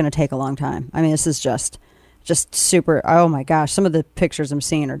 It's just going to take a long time. I mean, this is just super. Oh my gosh. Some of the pictures I'm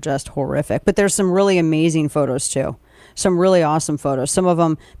seeing are just horrific, but there's some really amazing photos too. Some really awesome photos. Some of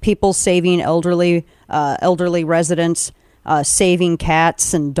them, people saving elderly residents, saving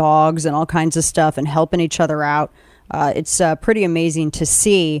cats and dogs and all kinds of stuff and helping each other out. It's pretty amazing to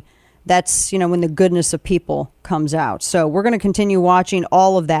see. That's, when the goodness of people comes out. So we're going to continue watching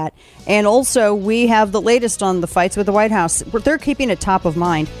all of that. And also we have the latest on the fights with the White House. They're keeping it top of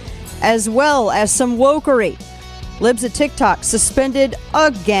mind, as well as some wokery. Libs at TikTok suspended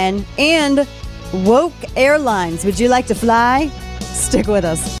again, and woke airlines. Would you like to fly? Stick with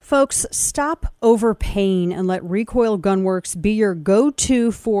us. Folks, stop overpaying and let Recoil Gunworks be your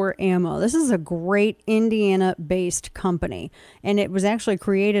go-to for ammo. This is a great Indiana-based company, and it was actually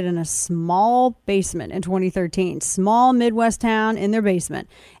created in a small basement in 2013. Small Midwest town in their basement,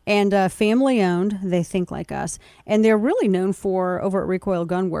 and family-owned. They think like us, and they're really known for, over at Recoil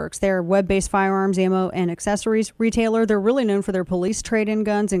Gunworks, they're a web-based firearms, ammo, and accessories retailer. They're really known for their police trade-in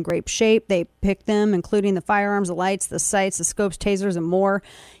guns in great shape. They pick them, including the firearms, the lights, the sights, the scopes, tasers, and more.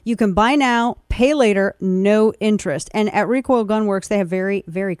 You can buy now, pay later, no interest. And at Recoil Gunworks, they have very,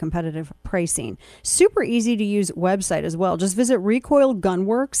 very competitive pricing. Super easy to use website as well. Just visit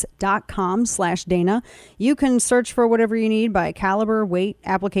recoilgunworks.com/Dana. You can search for whatever you need by caliber, weight,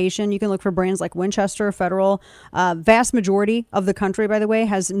 application. You can look for brands like Winchester, Federal. Vast majority of the country, by the way,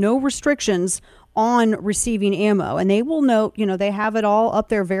 has no restrictions on receiving ammo. And they will note, they have it all up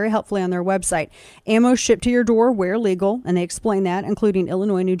there very helpfully on their website. Ammo shipped to your door where legal, and they explain that, including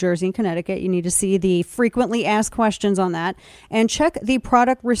Illinois, New Jersey, and Connecticut. You need to see the frequently asked questions on that, and check the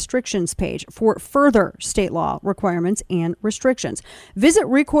product restrictions page for further state law requirements and restrictions. Visit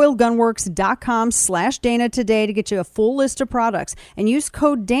recoilgunworks.com/Dana today to get you a full list of products, and use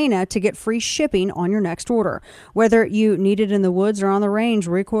code Dana to get free shipping on your next order. Whether you need it in the woods or on the range,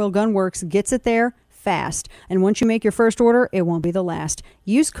 Recoil Gunworks gets it there fast. And once you make your first order, it won't be the last.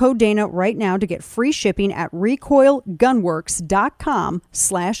 Use code Dana right now to get free shipping at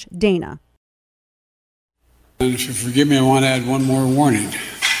recoilgunworks.com/Dana. And if you forgive me, I want to add one more warning.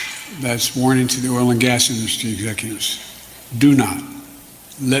 That's warning to the oil and gas industry executives. Do not,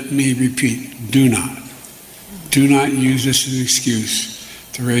 let me repeat, do not use this as an excuse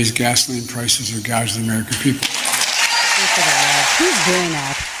to raise gasoline prices or gouge the American people. Who's doing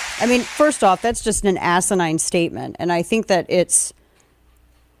that? I mean, first off, that's just an asinine statement. And I think that it's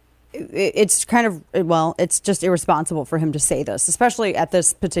kind of, it's just irresponsible for him to say this, especially at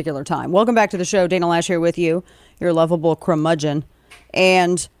this particular time. Welcome back to the show. Dana Loesch here with you, your lovable curmudgeon.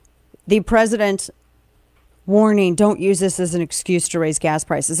 And the president warning, don't use this as an excuse to raise gas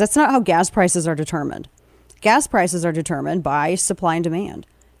prices. That's not how gas prices are determined. Gas prices are determined by supply and demand.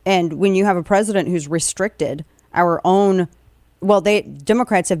 And when you have a president who's restricted our own,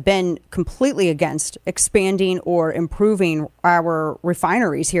 Democrats have been completely against expanding or improving our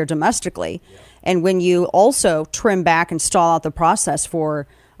refineries here domestically. Yeah. And when you also trim back and stall out the process for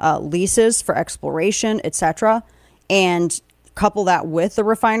leases, for exploration, etc., and couple that with the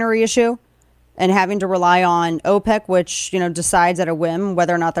refinery issue and having to rely on OPEC, which, decides at a whim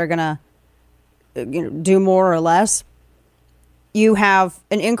whether or not they're going to do more or less, you have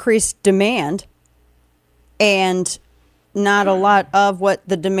an increased demand and not a lot of what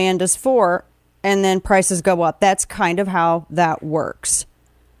the demand is for, and then prices go up. That's kind of how that works.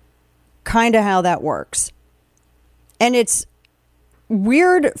 And it's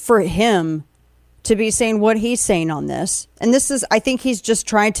weird for him to be saying what he's saying on this. And this is, I think he's just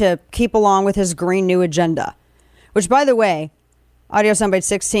trying to keep along with his Green New Agenda, which, by the way, audio soundbite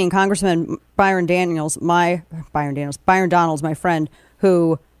 16, Congressman Byron Donalds, my friend,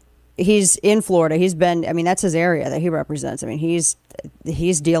 who he's in Florida. He's been, that's his area that he represents. He's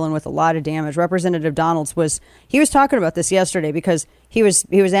dealing with a lot of damage. Representative Donalds was talking about this yesterday because he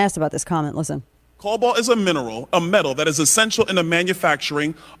was asked about this comment. Listen. Cobalt is a metal that is essential in the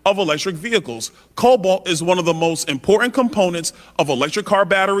manufacturing of electric vehicles. Cobalt is one of the most important components of electric car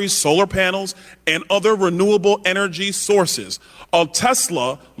batteries, solar panels, and other renewable energy sources. A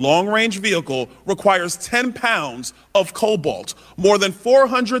Tesla long-range vehicle requires 10 pounds of cobalt, more than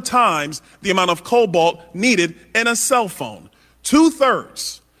 400 times the amount of cobalt needed in a cell phone.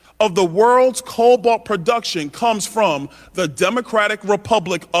 2/3 of the world's cobalt production comes from the Democratic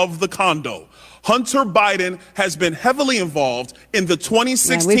Republic of the Congo. Hunter Biden has been heavily involved in the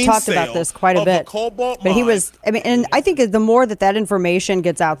 2016 we talked about this quite a bit. But he was, and I think the more that information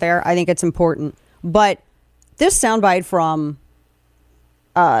gets out there, I think it's important. But this soundbite from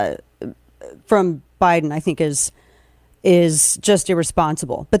Biden, I think is just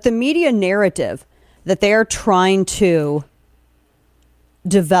irresponsible. But the media narrative that they are trying to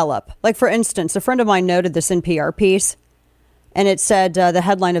develop, like for instance, a friend of mine noted this NPR piece, and it said the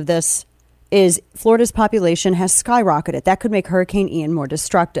headline of this is Florida's population has skyrocketed. That could make Hurricane Ian more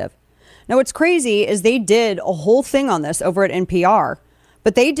destructive. Now, what's crazy is they did a whole thing on this over at NPR,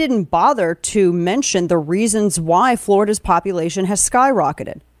 but they didn't bother to mention the reasons why Florida's population has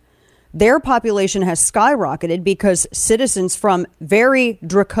skyrocketed. Their population has skyrocketed because citizens from very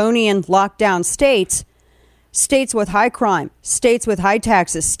draconian lockdown states with high crime, states with high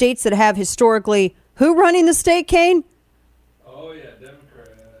taxes, states that have historically, who running the state, Kane?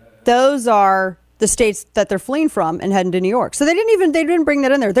 Those are the states that they're fleeing from and heading to New York. So they didn't bring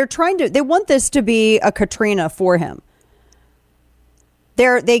that in there. They want this to be a Katrina for him.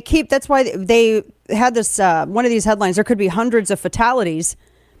 That's why they had this, one of these headlines, there could be hundreds of fatalities.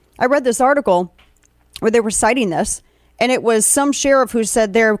 I read this article where they were citing this, and it was some sheriff who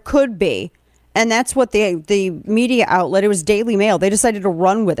said there could be. And that's what the media outlet, it was Daily Mail, they decided to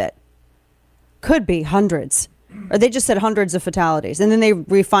run with it. Could be hundreds. Or they just said hundreds of fatalities. And then they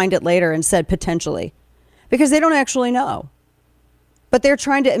refined it later and said potentially. Because they don't actually know. But they're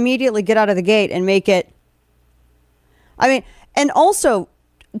trying to immediately get out of the gate and make it. And also,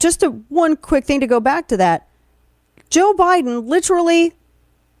 just one quick thing to go back to that. Joe Biden literally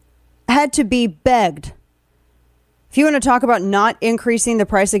had to be begged. If you want to talk about not increasing the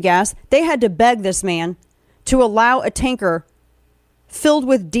price of gas, they had to beg this man to allow a tanker filled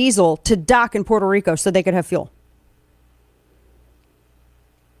with diesel to dock in Puerto Rico so they could have fuel.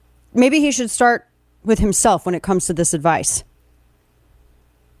 Maybe he should start with himself when it comes to this advice.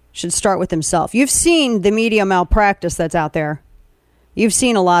 Should start with himself. You've seen the media malpractice that's out there. You've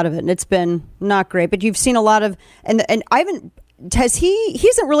seen a lot of it, and it's been not great. But you've seen a lot of, and I haven't. He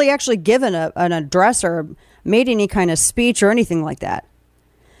hasn't really actually given an address or made any kind of speech or anything like that.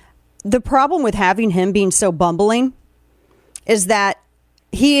 The problem with having him being so bumbling is that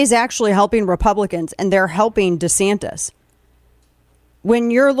he is actually helping Republicans, and they're helping DeSantis.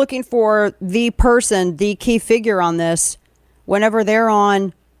 When you're looking for the person, the key figure on this, whenever they're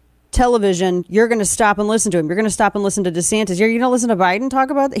on television, you're going to stop and listen to him. You're going to stop and listen to DeSantis. You're going to listen to Biden talk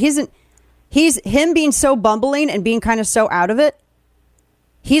about that. He's him being so bumbling and being kind of so out of it.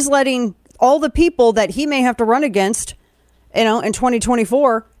 He's letting all the people that he may have to run against, in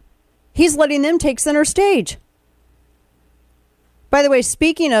 2024, he's letting them take center stage. By the way,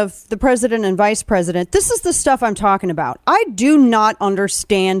 speaking of the president and vice president, this is the stuff I'm talking about. I do not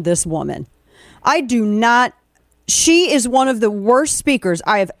understand this woman. I do not. She is one of the worst speakers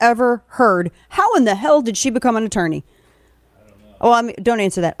I have ever heard. How in the hell did she become an attorney? Oh, don't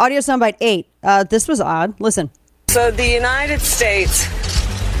answer that. Audio soundbite 8. This was odd. Listen. So the United States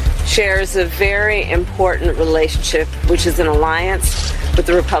shares a very important relationship, which is an alliance with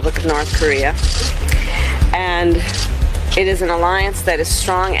the Republic of North Korea. And it is an alliance that is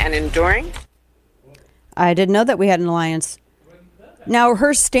strong and enduring. I didn't know that we had an alliance. Now,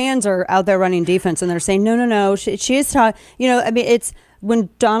 her stands are out there running defense, and they're saying, no. She is talking. It's when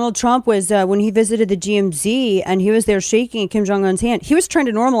Donald Trump was, when he visited the GMZ and he was there shaking Kim Jong-un's hand, he was trying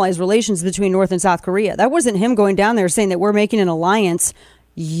to normalize relations between North and South Korea. That wasn't him going down there saying that we're making an alliance,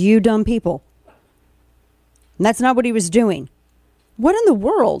 you dumb people. And that's not what he was doing. What in the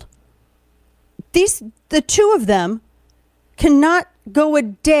world? The two of them cannot go a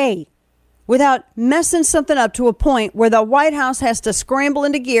day without messing something up to a point where the White House has to scramble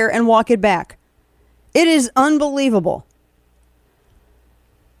into gear and walk it back. It is unbelievable.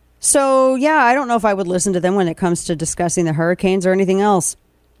 So, yeah, I don't know if I would listen to them when it comes to discussing the hurricanes or anything else.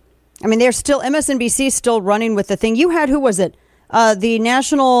 I mean, they're still, MSNBC still running with the thing. You had, who was it? The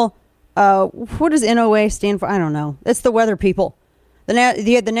national, what does NOA stand for? I don't know. It's the weather people. You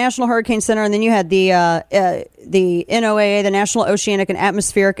had the National Hurricane Center, and then you had the NOAA, the National Oceanic and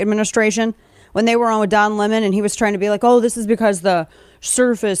Atmospheric Administration, when they were on with Don Lemon, and he was trying to be like, oh, this is because the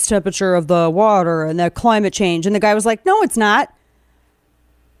surface temperature of the water and the climate change. And the guy was like, no, it's not.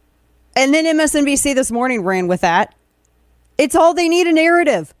 And then MSNBC this morning ran with that. It's all they need, a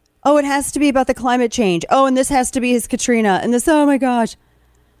narrative. Oh, it has to be about the climate change. Oh, and this has to be his Katrina. And this, oh my gosh.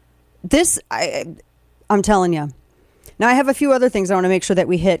 I'm telling you. Now, I have a few other things I want to make sure that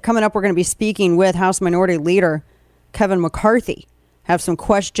we hit. Coming up, we're going to be speaking with House Minority Leader Kevin McCarthy. Have some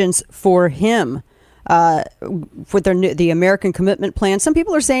questions for him with the American Commitment Plan. Some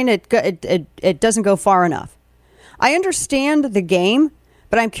people are saying it doesn't go far enough. I understand the game,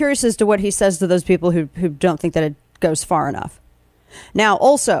 but I'm curious as to what he says to those people who don't think that it goes far enough. Now,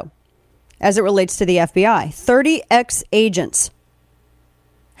 also, as it relates to the FBI, 30 ex-agents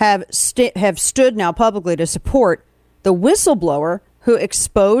have stood now publicly to support the whistleblower who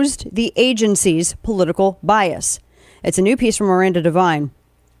exposed the agency's political bias. It's a new piece from Miranda Devine,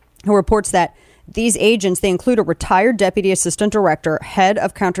 who reports that these agents, they include a retired deputy assistant director, head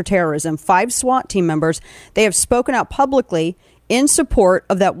of counterterrorism, 5 SWAT team members. They have spoken out publicly in support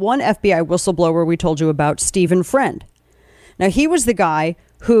of that one FBI whistleblower we told you about, Stephen Friend. Now, he was the guy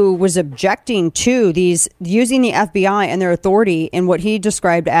who was objecting to these, using the FBI and their authority in what he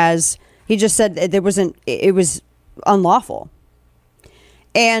described as, he just said it was unlawful.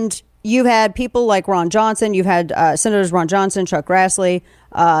 And you've had people like Ron Johnson, you've had Senators Ron Johnson, Chuck Grassley,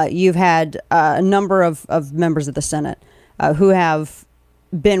 you've had a number of members of the Senate who have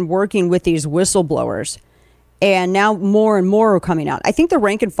been working with these whistleblowers. And now more and more are coming out. I think the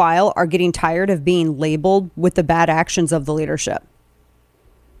rank and file are getting tired of being labeled with the bad actions of the leadership.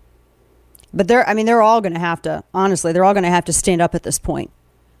 But they're all going to have to, honestly, they're all going to have to stand up at this point.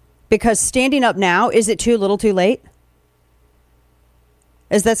 Because standing up now, is it too little too late?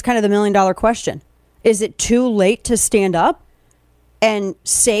 That's kind of the $1 million question. Is it too late to stand up and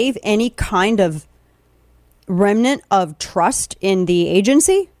save any kind of remnant of trust in the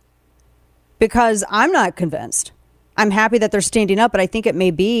agency? Because I'm not convinced. I'm happy that they're standing up, but I think it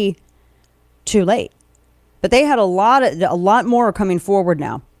may be too late. But they had a lot more coming forward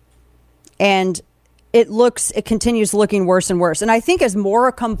now. And it continues looking worse and worse. And I think as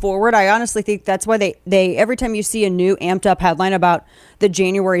more come forward, I honestly think that's why they every time you see a new amped up headline about the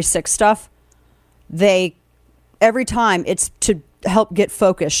January 6th stuff, every time it's to help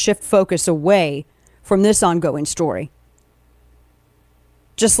shift focus away from this ongoing story.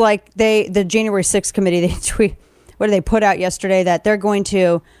 Just like the January 6th committee, what did they put out yesterday? That they're going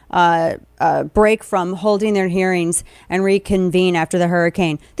to break from holding their hearings and reconvene after the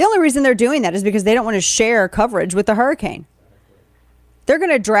hurricane. The only reason they're doing that is because they don't want to share coverage with the hurricane. They're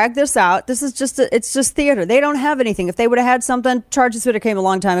going to drag this out. This is it's just theater. They don't have anything. If they would have had something, charges would have came a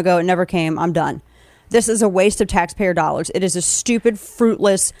long time ago. It never came. I'm done. This is a waste of taxpayer dollars. It is a stupid,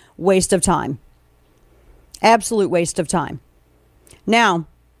 fruitless waste of time. Absolute waste of time. Now,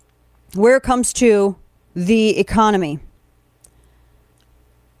 where it comes to the economy,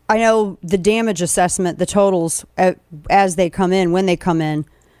 I know the damage assessment, the totals as they come in, when they come in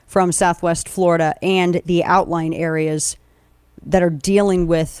from Southwest Florida and the outlying areas that are dealing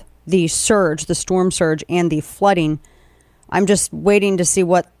with the surge, the storm surge and the flooding. I'm just waiting to see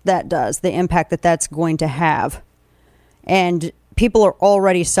what that does, the impact that that's going to have. And people are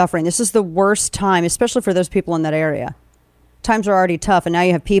already suffering. This is the worst time, especially for those people in that area. Times are already tough, and now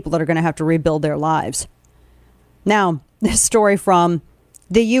you have people that are going to have to rebuild their lives. Now, this story from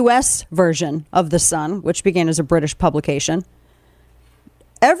the U.S. version of The Sun, which began as a British publication.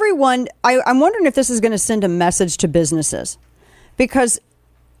 Everyone, I'm wondering if this is going to send a message to businesses, because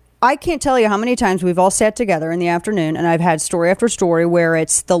I can't tell you how many times we've all sat together in the afternoon and I've had story after story where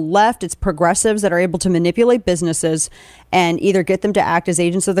it's the left, it's progressives that are able to manipulate businesses and either get them to act as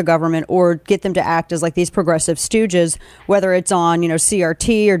agents of the government or get them to act as like these progressive stooges, whether it's on,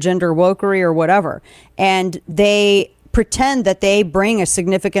 CRT or gender wokery or whatever. And they pretend that they bring a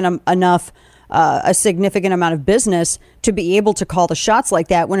significant amount of business to be able to call the shots like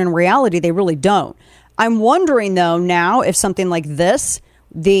that, when in reality, they really don't. I'm wondering, though, now if something like this,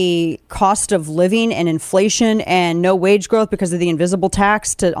 the cost of living and inflation and no wage growth because of the invisible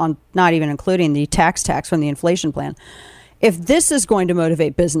tax, not even including the tax from the inflation plan, if this is going to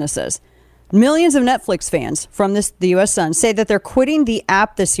motivate businesses. Millions of Netflix fans from the U.S. Sun say that they're quitting the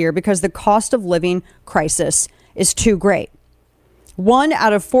app this year because the cost of living crisis is too great. 1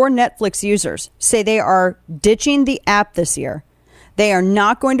 out of 4 Netflix users say they are ditching the app this year. They are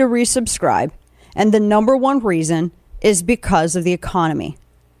not going to resubscribe. And the number one reason is because of the economy.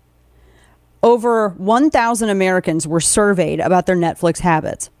 Over 1,000 Americans were surveyed about their Netflix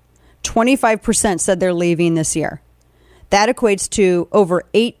habits. 25% said they're leaving this year. That equates to over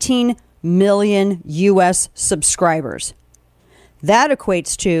 18 million U.S. subscribers. That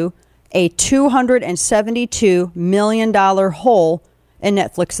equates to a $272 million hole in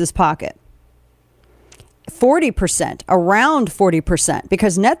Netflix's pocket. 40%, around 40%,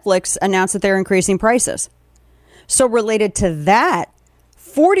 because Netflix announced that they're increasing prices. So related to that,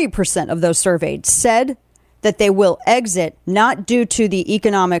 40% of those surveyed said that they will exit not due to the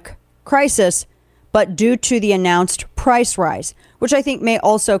economic crisis, but due to the announced price rise, which I think may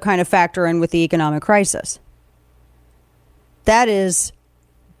also kind of factor in with the economic crisis. That's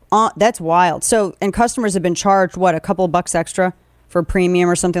wild. So, and customers have been charged, a couple of bucks extra for premium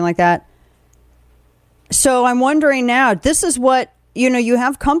or something like that. So I'm wondering now, this is what, you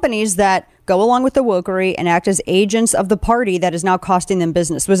have companies that go along with the wokery and act as agents of the party that is now costing them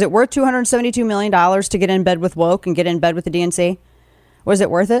business. Was it worth $272 million to get in bed with woke and get in bed with the DNC? Was it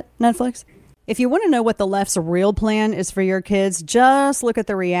worth it, Netflix? If you want to know what the left's real plan is for your kids, just look at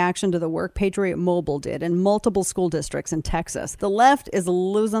the reaction to the work Patriot Mobile did in multiple school districts in Texas. The left is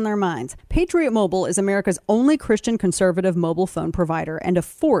losing their minds. Patriot Mobile is America's only Christian conservative mobile phone provider and a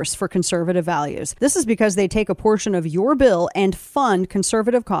force for conservative values. This is because they take a portion of your bill and fund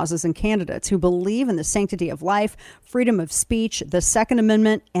conservative causes and candidates who believe in the sanctity of life, freedom of speech, the Second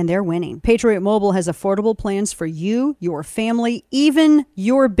Amendment, and they're winning. Patriot Mobile has affordable plans for you, your family, even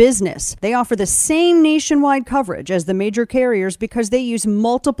your business. They offer the same nationwide coverage as the major carriers because they use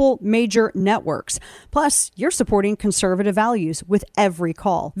multiple major networks. Plus, you're supporting conservative values with every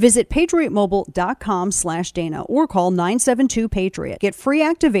call. Visit patriotmobile.com/Dana or call 972-PATRIOT. Get free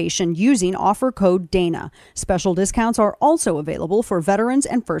activation using offer code Dana. Special discounts are also available for veterans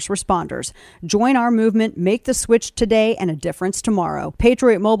and first responders. Join our movement. Make the switch today and a difference tomorrow.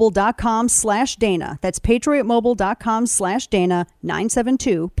 patriotmobile.com/Dana. That's patriotmobile.com/Dana.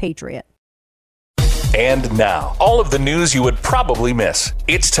 972-PATRIOT. And now, all of the news you would probably miss.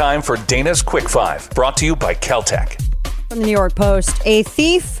 It's time for Dana's Quick 5, brought to you by Caltech. From the New York Post, a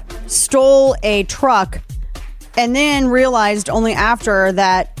thief stole a truck and then realized only after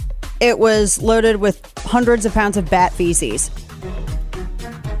that it was loaded with hundreds of pounds of bat feces.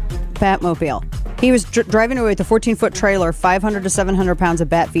 Batmobile. He was driving away with a 14-foot trailer, 500 to 700 pounds of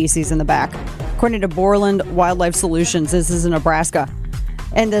bat feces in the back. According to Borland Wildlife Solutions, this is in Nebraska.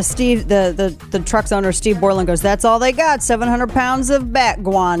 And the truck's owner, Steve Borland, goes, that's all they got, 700 pounds of bat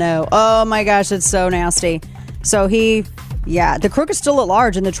guano. Oh my gosh, it's so nasty. So the crook is still at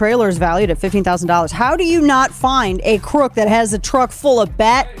large and the trailer is valued at $15,000. How do you not find a crook that has a truck full of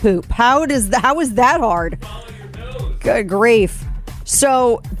bat poop? How is that hard? Good grief.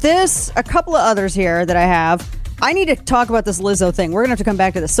 So a couple of others here that I have. I need to talk about this Lizzo thing. We're going to have to come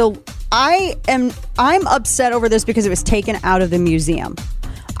back to this. So I'm upset over this because it was taken out of the museum.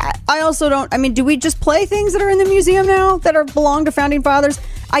 I also do we just play things that are in the museum now that belong to founding fathers?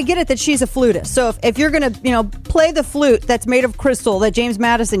 I get it that she's a flutist. So if you're going to, play the flute that's made of crystal that James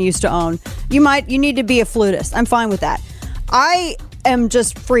Madison used to own, you need to be a flutist. I'm fine with that. I am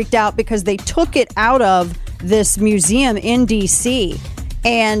just freaked out because they took it out of this museum in D.C.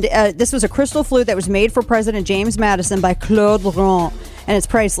 And this was a crystal flute that was made for President James Madison by Claude Laurent. And it's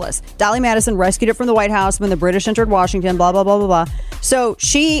priceless. Dolly Madison rescued it from the White House when the British entered Washington, blah, blah, blah, blah, blah. So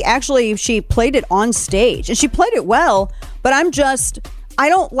she played it on stage. And she played it well, but I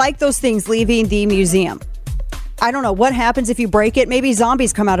don't like those things leaving the museum. I don't know what happens if you break it. Maybe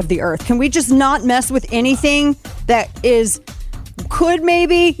zombies come out of the earth. Can we just not mess with anything that could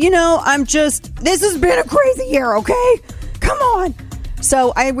maybe, this has been a crazy year, okay? Come on.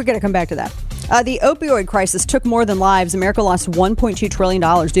 So we're going to come back to that. The opioid crisis took more than lives. America lost $1.2 trillion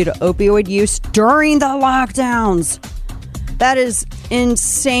due to opioid use during the lockdowns. That is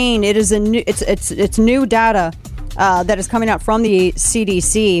insane. It is it's new data that is coming out from the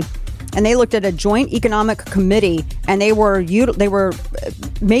CDC, and they looked at a joint economic committee, and they were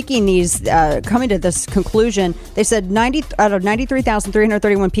making these coming to this conclusion. They said 90 out of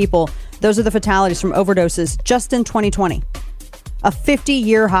 93,331 people, those are the fatalities from overdoses just in 2020, a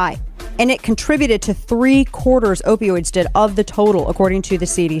 50-year high. And it contributed to 3/4 opioids did of the total, according to the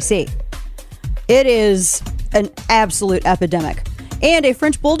CDC. It is an absolute epidemic. And a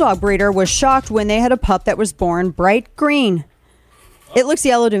French bulldog breeder was shocked when they had a pup that was born bright green. It looks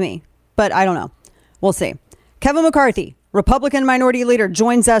yellow to me, but I don't know. We'll see. Kevin McCarthy, Republican minority leader,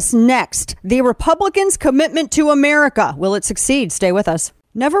 joins us next. The Republicans' commitment to America. Will it succeed? Stay with us.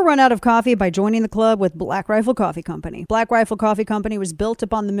 Never run out of coffee by joining the club with Black Rifle Coffee Company. Black Rifle Coffee Company was built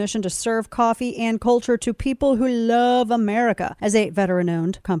upon the mission to serve coffee and culture to people who love America. As a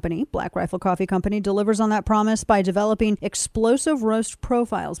veteran-owned company, Black Rifle Coffee Company delivers on that promise by developing explosive roast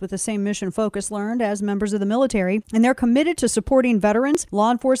profiles with the same mission focus learned as members of the military, and they're committed to supporting veterans,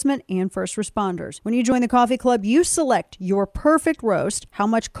 law enforcement, and first responders. When you join the coffee club, you select your perfect roast, how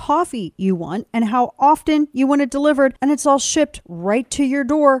much coffee you want, and how often you want it delivered, and it's all shipped right to your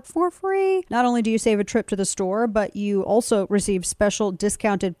door for free. Not only do you save a trip to the store, but you also receive special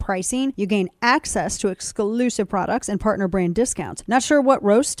discounted pricing. You gain access to exclusive products and partner brand discounts. Not sure what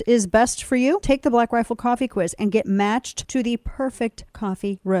roast is best for you? Take the Black Rifle Coffee Quiz and get matched to the perfect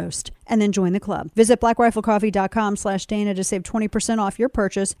coffee roast. And then join the club. Visit blackriflecoffee.com/Dana to save 20% off your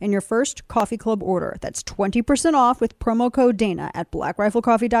purchase and your first coffee club order. That's 20% off with promo code Dana at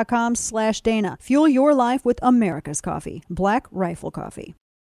blackriflecoffee.com/Dana. Fuel your life with America's coffee. Black Rifle Coffee.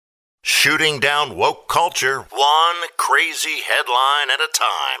 Shooting down woke culture, one crazy headline at a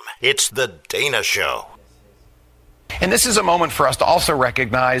time. It's The Dana Show. And this is a moment for us to also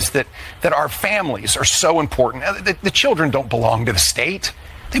recognize that our families are so important. The children don't belong to the state.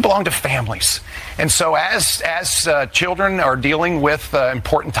 They belong to families. And so as children are dealing with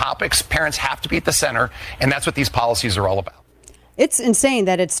important topics, parents have to be at the center, and that's what these policies are all about. It's insane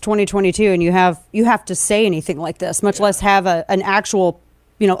that it's 2022 and you have to say anything like this, much less have an actual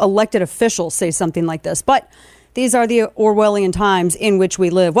elected official say something like this. But these are the Orwellian times in which we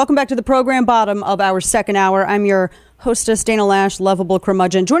live. Welcome back to the program, bottom of our second hour. I'm your hostess, Dana Lash, lovable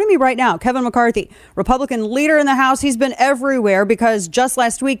curmudgeon. Joining me right now, Kevin McCarthy, Republican leader in the House. He's been everywhere because just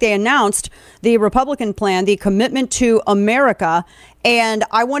last week they announced the Republican plan, the commitment to America. And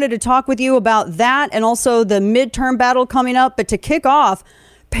I wanted to talk with you about that and also the midterm battle coming up. But to kick off,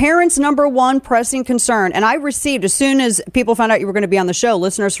 parents' number one pressing concern. And I received, as soon as people found out you were going to be on the show,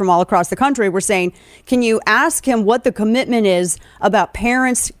 listeners from all across the country were saying, can you ask him what the commitment is about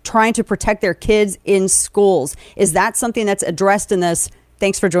parents trying to protect their kids in schools? Is that something that's addressed in this?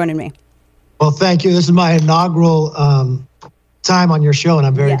 Thanks for joining me. Well, thank you. This is my inaugural time on your show, and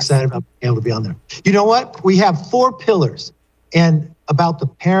I'm very excited about being able to be on there. You know what? We have 4 pillars. And about the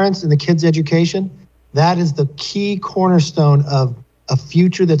parents and the kids' education, that is the key cornerstone of a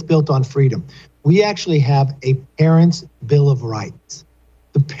future that's built on freedom. We actually have a parents' bill of rights.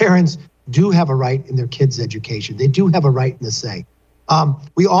 The parents do have a right in their kids' education. They do have a right in the say.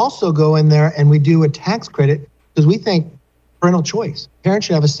 We also go in there and we do a tax credit because we think parental choice. Parents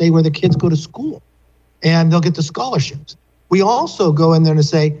should have a say where the kids go to school and they'll get the scholarships. We also go in there to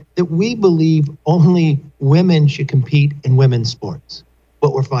say that we believe only women should compete in women's sports,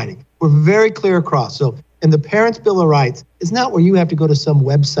 what we're finding. We're very clear across. So in the Parents' Bill of Rights, it's not where you have to go to some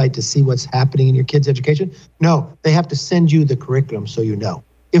website to see what's happening in your kids' education. No, they have to send you the curriculum so you know.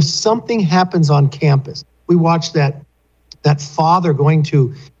 If something happens on campus, we watched that father going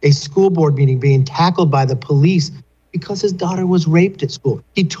to a school board meeting being tackled by the police because his daughter was raped at school.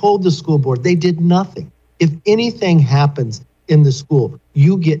 He told the school board, they did nothing. If anything happens in the school,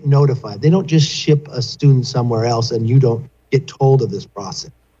 you get notified. They don't just ship a student somewhere else and you don't get told of this process.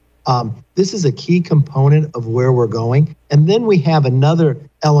 This is a key component of where we're going. And then we have another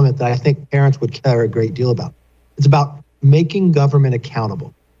element that I think parents would care a great deal about. It's about making government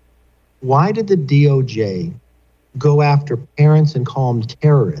accountable. Why did the DOJ go after parents and call them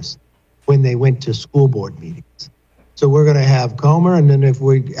terrorists when they went to school board meetings? So we're going to have Comer, and then if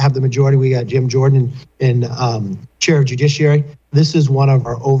we have the majority, we got Jim Jordan in Chair of Judiciary. This is one of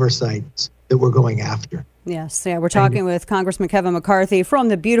our oversights that we're going after. Yes, yeah, we're talking with Congressman Kevin McCarthy from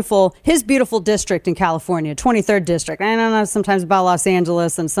his beautiful district in California, 23rd District. I don't know sometimes about Los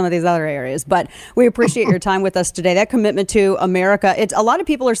Angeles and some of these other areas, but we appreciate your time with us today. That commitment to America, a lot of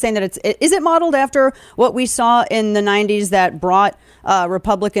people are saying that is it modeled after what we saw in the 90s that brought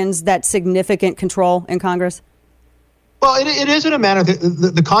Republicans that significant control in Congress? Well, it isn't a matter of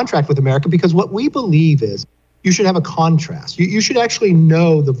the contract with America, because what we believe is you should have a contrast. You should actually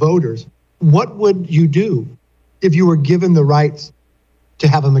know the voters. What would you do if you were given the rights to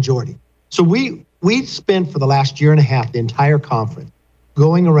have a majority? So we spent for the last year and a half, the entire conference,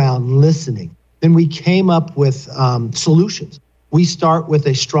 going around listening. Then we came up with solutions. We start with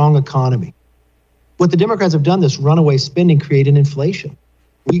a strong economy. What the Democrats have done, this runaway spending, created inflation.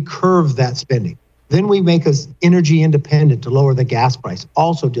 We curve that spending. Then we make us energy independent to lower the gas price,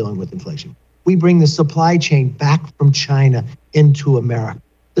 also dealing with inflation. We bring the supply chain back from China into America.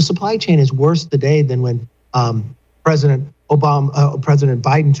 The supply chain is worse today than when President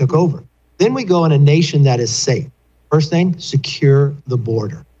Biden took over. Then we go in a nation that is safe. First thing, secure the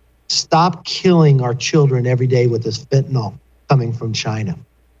border. Stop killing our children every day with this fentanyl coming from China.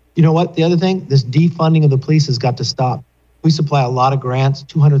 You know what? The other thing, this defunding of the police has got to stop. We supply a lot of grants,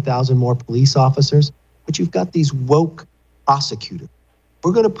 200,000 more police officers, but you've got these woke prosecutors.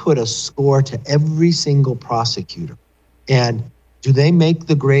 We're going to put a score to every single prosecutor. And do they make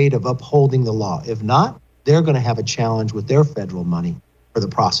the grade of upholding the law? If not, they're going to have a challenge with their federal money for the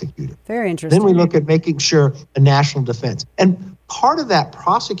prosecutor. Very interesting. Then we look at making sure a national defense. And part of that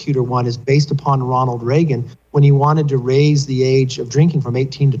prosecutor one is based upon Ronald Reagan when he wanted to raise the age of drinking from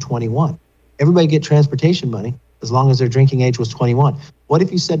 18 to 21. Everybody get transportation money as long as their drinking age was 21. What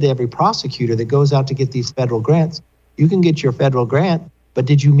if you said to every prosecutor that goes out to get these federal grants, you can get your federal grant, but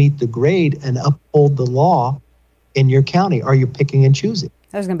did you meet the grade and uphold the law in your county? Are you picking and choosing?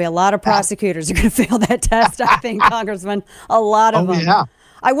 There's going to be a lot of prosecutors who are going to fail that test, I think, Congressman. A lot of them. Yeah.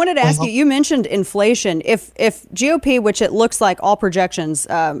 I wanted to ask you mentioned inflation. If GOP, which it looks like all projections,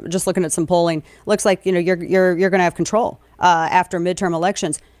 just looking at some polling, looks like you're going to have control after midterm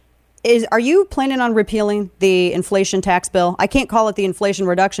elections. Are you planning on repealing the inflation tax bill? I can't call it the Inflation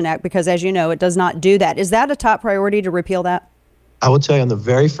Reduction Act because, as you know, it does not do that. Is that a top priority to repeal that? I will tell you on the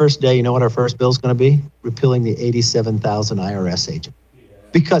very first day, you know what our first bill is going to be? Repealing the 87,000 IRS agents.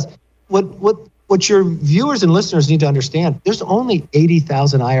 Because what your viewers and listeners need to understand, there's only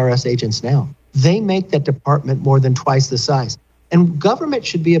 80,000 IRS agents now. They make that department more than twice the size. And government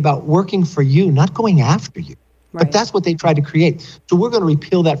should be about working for you, not going after you. Right. But that's what they tried to create. So we're going to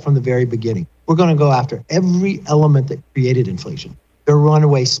repeal that from the very beginning. We're going to go after every element that created inflation. Their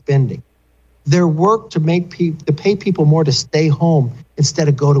runaway spending. Their work to pay people more to stay home instead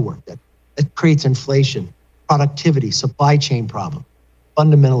of go to work. That creates inflation, productivity, supply chain problem.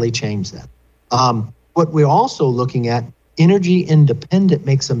 Fundamentally change that. What we're also looking at, energy independent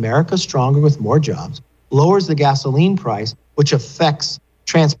makes America stronger with more jobs, lowers the gasoline price, which affects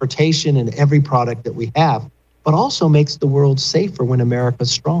transportation and every product that we have, but also makes the world safer when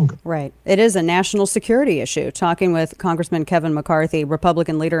America's stronger. Right. It is a national security issue. Talking with Congressman Kevin McCarthy,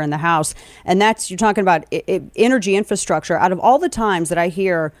 Republican leader in the House, and you're talking about energy infrastructure. Out of all the times that I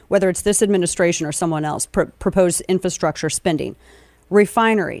hear, whether it's this administration or someone else, propose infrastructure spending,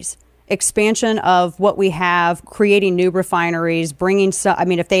 refineries, expansion of what we have, creating new refineries, bringing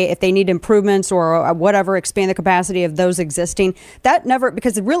if they need improvements or whatever, expand the capacity of those existing. That never,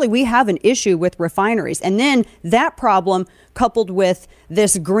 because really we have an issue with refineries. And then that problem coupled with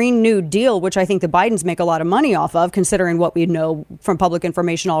this Green New Deal, which I think the Bidens make a lot of money off of, considering what we know from public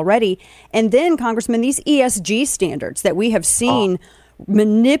information already. And then, Congressman, these ESG standards that we have seen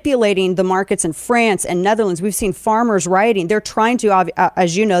manipulating the markets in France and Netherlands. We've seen farmers rioting. They're trying to,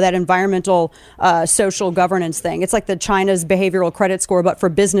 as you know, that environmental social governance thing. It's like the China's behavioral credit score, but for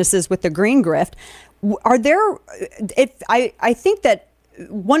businesses with the green grift. Are there, I think that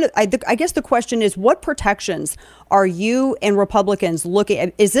I guess the question is, what protections are you and Republicans looking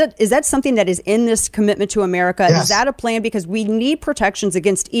at? Is that something that is in this commitment to America? Yes. Is that a plan? Because we need protections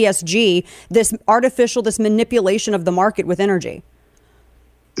against ESG, this manipulation of the market with energy.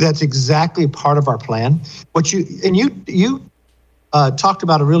 That's exactly part of our plan. You talked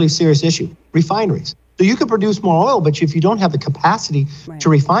about a really serious issue: refineries. So you can produce more oil, but if you don't have the capacity to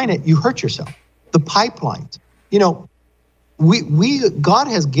refine it, you hurt yourself. The pipelines. God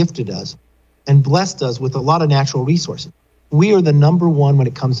has gifted us and blessed us with a lot of natural resources. We are the number one when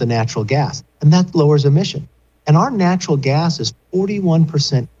it comes to natural gas, and that lowers emission. And our natural gas is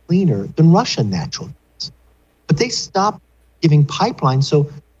 41% cleaner than Russian natural gas. But they stopped giving pipelines, so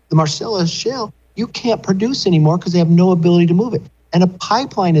the Marcellus Shale, you can't produce anymore because they have no ability to move it. And a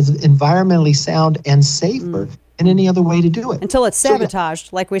pipeline is environmentally sound and safer than any other way to do it. Until it's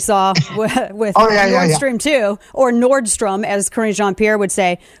sabotaged, like we saw with Nord Stream 2, or Nordstrom, as Karine Jean-Pierre would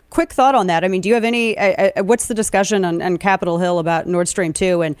say. Quick thought on that. I mean, do you have any, what's the discussion on Capitol Hill about Nord Stream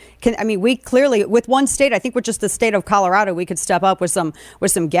 2? And we clearly, with one state, I think with just the state of Colorado, we could step up with some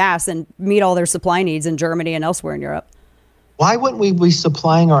gas and meet all their supply needs in Germany and elsewhere in Europe. Why wouldn't we be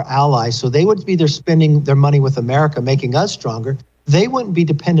supplying our allies so they would be there spending their money with America, making us stronger? They wouldn't be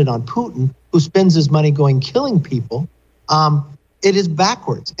dependent on Putin, who spends his money killing people. It is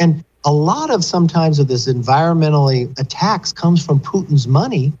backwards. And a lot of sometimes of this environmentally attacks comes from Putin's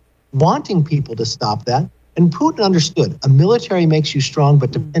money, wanting people to stop that. And Putin understood a military makes you strong,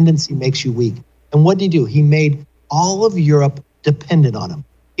 but dependency makes you weak. And what did he do? He made all of Europe dependent on him.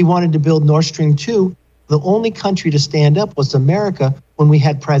 He wanted to build Nord Stream 2. The only country to stand up was America when we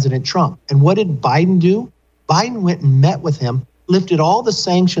had President Trump. And what did Biden do? Biden went and met with him, lifted all the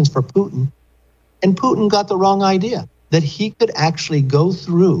sanctions for Putin, and Putin got the wrong idea that he could actually go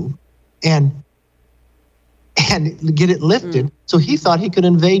through and get it lifted. So he thought he could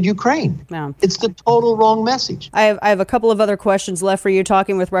invade Ukraine. No. It's the total wrong message. I have a couple of other questions left for you,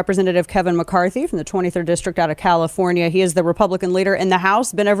 talking with Representative Kevin McCarthy from the 23rd District out of California. He is the Republican leader in the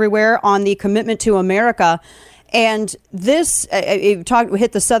House, been everywhere on the commitment to America. And this,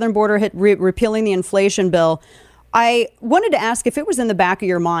 hit the southern border, repealing the inflation bill. I wanted to ask if it was in the back of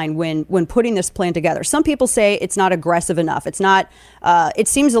your mind when putting this plan together. Some people say it's not aggressive enough. It's not. It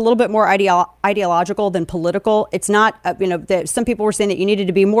seems a little bit more ideological than political. It's not. Some people were saying that you needed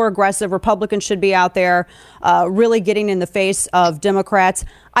to be more aggressive. Republicans should be out there, really getting in the face of Democrats.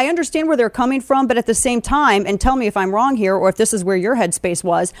 I understand where they're coming from, but at the same time, and tell me if I'm wrong here or if this is where your headspace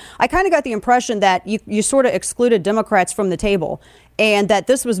was, I kind of got the impression that you sort of excluded Democrats from the table, and that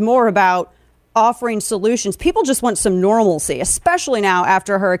this was more about offering solutions. People just want some normalcy, especially now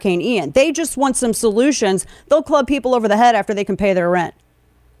after Hurricane Ian. They just want some solutions. They'll club people over the head after they can pay their rent.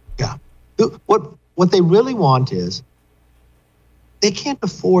 Yeah. What they really want is they can't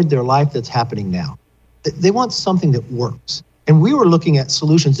afford their life that's happening now. They want something that works. And we were looking at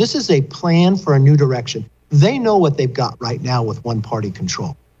solutions. This is a plan for a new direction. They know what they've got right now with one-party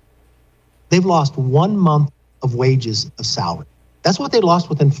control. They've lost 1 month of wages of salary. That's what they lost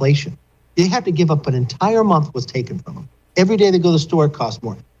with inflation. They had to give up an entire month was taken from them. Every day they go to the store, it costs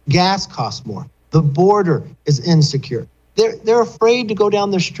more. Gas costs more. The border is insecure. They're afraid to go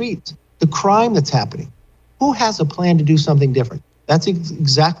down their streets. The crime that's happening. Who has a plan to do something different? That's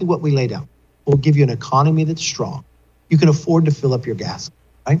exactly what we laid out. We'll give you an economy that's strong. You can afford to fill up your gas,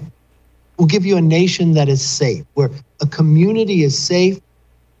 right? We'll give you a nation that is safe, where a community is safe,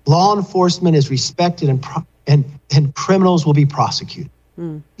 law enforcement is respected, and criminals will be prosecuted.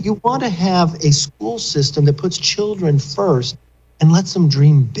 You want to have a school system that puts children first and lets them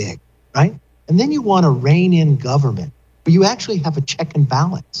dream big, right? And then you want to rein in government where you actually have a check and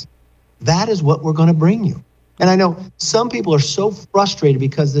balance. That is what we're going to bring you. And I know some people are so frustrated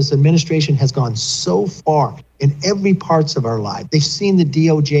because this administration has gone so far in every parts of our life. They've seen the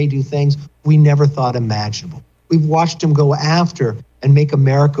DOJ do things we never thought imaginable. We've watched them go after and make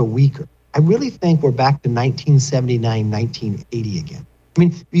America weaker. I really think we're back to 1979, 1980 again. I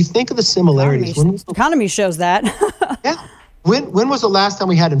mean, if you think of the similarities. Economy shows that. Yeah. When was the last time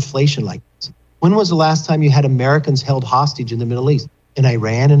we had inflation like this? When was the last time you had Americans held hostage in the Middle East, in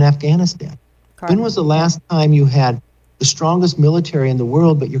Iran and Afghanistan? When was the last time you had the strongest military in the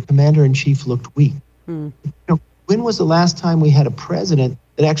world, but your commander-in-chief looked weak? When was the last time we had a president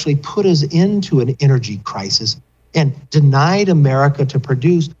that actually put us into an energy crisis and denied America to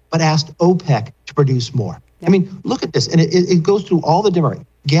produce, but asked OPEC to produce more? I mean, look at this. And it goes through all the different.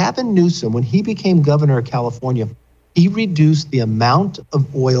 Gavin Newsom, when he became governor of California, he reduced the amount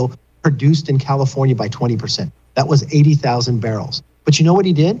of oil produced in California by 20%. That was 80,000 barrels. But you know what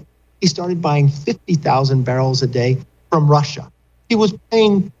he did? He started buying 50,000 barrels a day from Russia. He was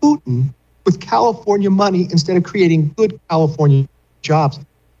paying Putin with California money instead of creating good California jobs.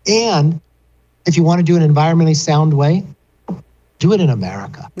 And if you want to do it an environmentally sound way, do it in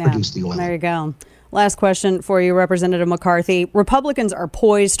America. Yeah, produce the oil. There you go. Last question for you, Representative McCarthy. Republicans are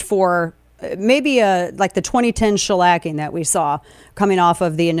poised for maybe like the 2010 shellacking that we saw coming off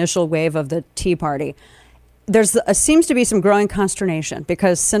of the initial wave of the Tea Party. There's seems to be some growing consternation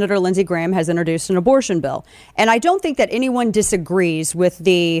because Senator Lindsey Graham has introduced an abortion bill. And I don't think that anyone disagrees with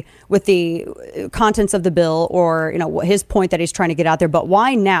the contents of the bill or, his point that he's trying to get out there. But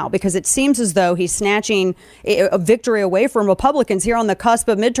why now? Because it seems as though he's snatching a victory away from Republicans here on the cusp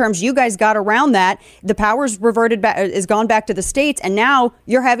of midterms. You guys got around that. The power's reverted back, is gone back to the states. And now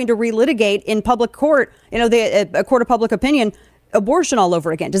you're having to relitigate in public court, a court of public opinion, abortion all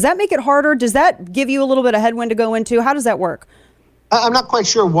over again. Does that make it harder? Does that give you a little bit of headwind to go into? How does that work? I'm not quite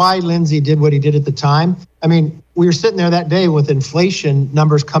sure why Lindsey did what he did at the time. I mean, we were sitting there that day with inflation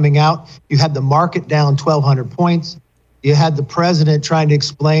numbers coming out. You had the market down 1,200 points. You had the president trying to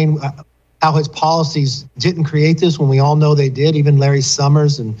explain how his policies didn't create this when we all know they did. Even Larry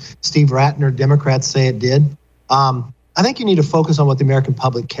Summers and Steve Ratner, Democrats, say it did. I think you need to focus on what the American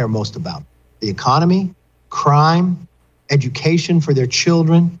public care most about. The economy, crime, education for their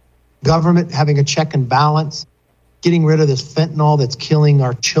children, government having a check and balance, getting rid of this fentanyl that's killing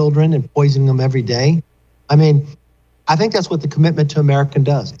our children and poisoning them every day. I mean, I think that's what the Commitment to America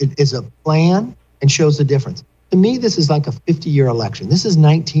does. It is a plan and shows the difference. To me, this is like a 50-year election. This is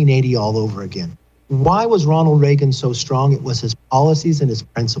 1980 all over again. Why was Ronald Reagan so strong? It was his policies and his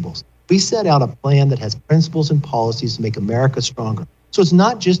principles. We set out a plan that has principles and policies to make America stronger. So it's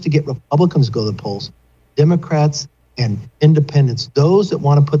not just to get Republicans to go to the polls, Democrats and independents, those that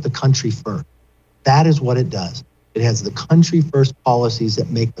want to put the country first. That is what it does. It has the country first policies that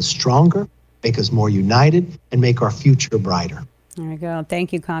make us stronger, make us more united, and make our future brighter. There you go.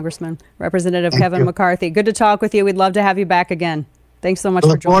 Thank you, Congressman. Representative Kevin McCarthy. Good to talk with you. We'd love to have you back again. Thanks so much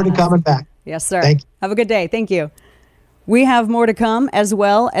for joining us. Look forward to coming back. Yes, sir. Thank you. Have a good day. Thank you. We have more to come as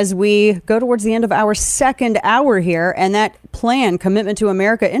well as we go towards the end of our second hour here. And that plan, Commitment to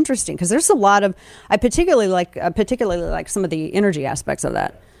America, interesting because there's a lot of, I particularly like some of the energy aspects of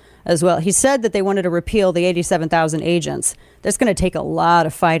that as well. He said that they wanted to repeal the 87,000 agents. That's going to take a lot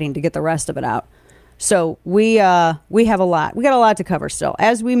of fighting to get the rest of it out. So we have a lot. We got a lot to cover still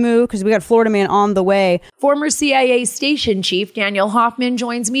as we move because we got Florida Man on the way. Former CIA station chief Daniel Hoffman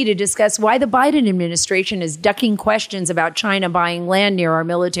joins me to discuss why the Biden administration is ducking questions about China buying land near our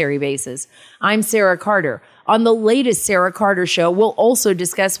military bases. I'm Sarah Carter. On the latest Sarah Carter Show, we'll also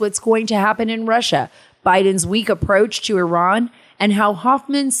discuss what's going to happen in Russia, Biden's weak approach to Iran, and how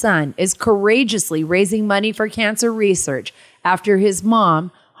Hoffman's son is courageously raising money for cancer research after his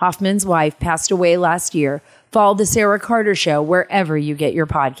mom, Hoffman's wife, passed away last year. Follow the Sarah Carter Show wherever you get your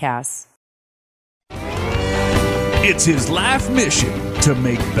podcasts. It's his life mission to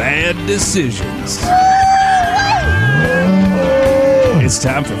make bad decisions. It's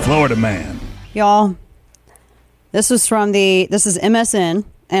time for Florida Man. Y'all, this is MSN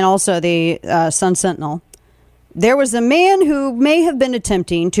and also the Sun Sentinel. There was a man who may have been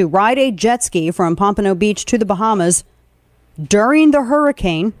attempting to ride a jet ski from Pompano Beach to the Bahamas during the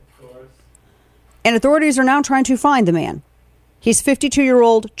hurricane, and authorities are now trying to find the man. He's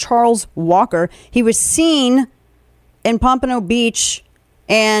 52-year-old Charles Walker. He was seen in Pompano Beach,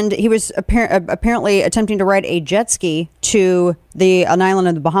 and he was apparently attempting to ride a jet ski to an island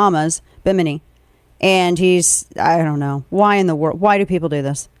in the Bahamas, Bimini. And I don't know. Why in the world? Why do people do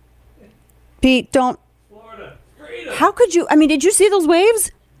this? Pete, don't. Florida, freedom. How could you? I mean, did you see those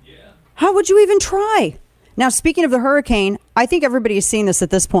waves? Yeah. How would you even try? Now, speaking of the hurricane, I think everybody has seen this at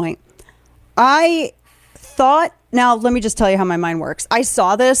this point. I thought, now let me just tell you how my mind works. I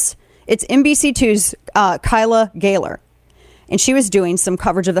saw this. It's NBC2's Kyla Gaylor, and she was doing some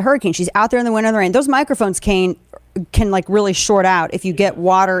coverage of the hurricane. She's out there in the wind and the rain. Those microphones can like really short out if you get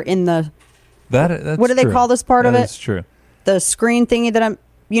water in the. That's what do they call this part of it? That's true. The screen thingy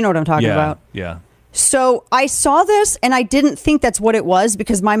you know what I'm talking about. Yeah. So I saw this and I didn't think that's what it was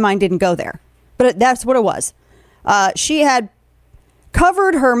because my mind didn't go there. But that's what it was. She had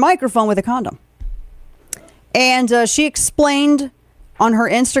covered her microphone with a condom. And she explained on her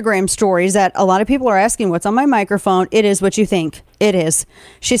Instagram stories that a lot of people are asking what's on my microphone. It is what you think it is.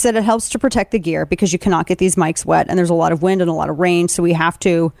 She said it helps to protect the gear because you cannot get these mics wet and there's a lot of wind and a lot of rain. So we have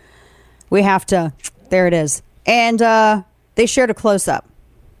to There it is. And they shared a close-up.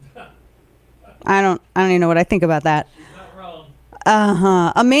 I don't even know what I think about that.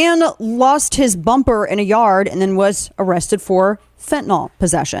 A man lost his bumper in a yard and then was arrested for fentanyl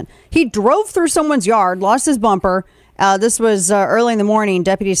possession. He drove through someone's yard, lost his bumper. This was early in the morning.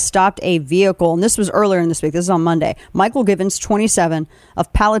 Deputies stopped a vehicle, and this was earlier in this week. This is on Monday. Michael Givens, 27,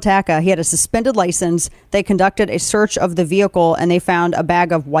 of Palataka. He had a suspended license. They conducted a search of the vehicle, and they found a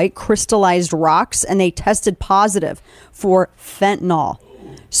bag of white crystallized rocks, and they tested positive for fentanyl.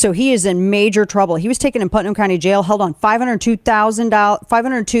 So he is in major trouble. He was taken in Putnam County Jail, held on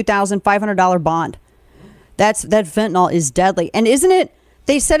 $502,500 bond. That fentanyl is deadly. And isn't it?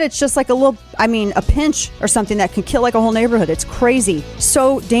 They said it's just like a pinch or something that can kill like a whole neighborhood. It's crazy.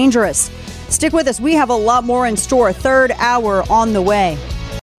 So dangerous. Stick with us. We have a lot more in store. Third hour on the way.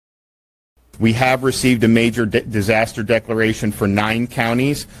 We have received a major disaster declaration for 9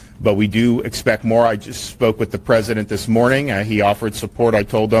 counties, but we do expect more. I just spoke with the president this morning. He offered support. I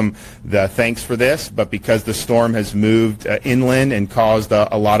told him thanks for this, but because the storm has moved inland and caused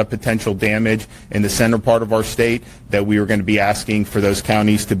a lot of potential damage in the center part of our state, that we were going to be asking for those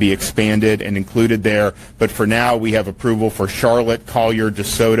counties to be expanded and included there. But for now, we have approval for Charlotte, Collier,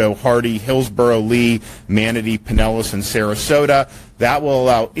 DeSoto, Hardy, Hillsborough, Lee, Manatee, Pinellas, and Sarasota. That will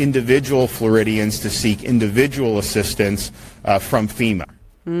allow individual Floridians to seek individual assistance from FEMA.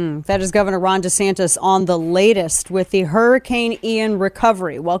 That is Governor Ron DeSantis on the latest with the Hurricane Ian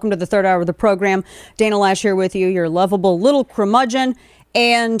recovery. Welcome to the third hour of the program. Dana Lash here with you, your lovable little curmudgeon.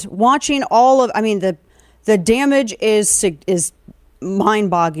 And watching all of, the damage is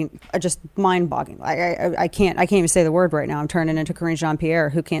mind-boggling, just mind-boggling. I can't even say the word right now. I'm turning into Karine Jean-Pierre,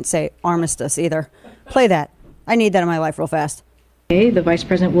 who can't say armistice either. Play that. I need that in my life real fast. The vice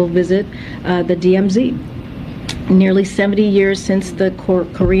president will visit the DMZ. Nearly 70 years since the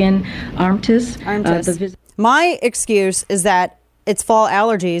Korean armistice. My excuse is that it's fall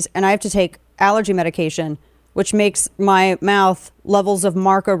allergies and I have to take allergy medication, which makes my mouth levels of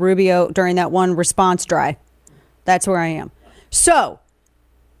Marco Rubio during that one response dry. That's where I am. So,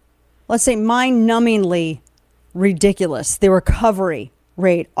 let's say mind-numbingly ridiculous. The recovery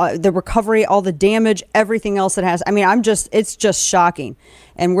rate, all the damage, everything else it has. It's just shocking.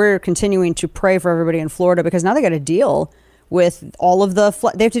 And we're continuing to pray for everybody in Florida because now they got to deal with all of the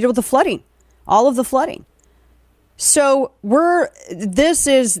they have to deal with the flooding, all of the flooding. So this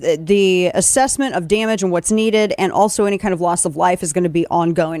is the assessment of damage and what's needed, and also any kind of loss of life is going to be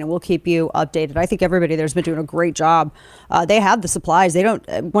ongoing, and we'll keep you updated. I think everybody there's been doing a great job. They have the supplies.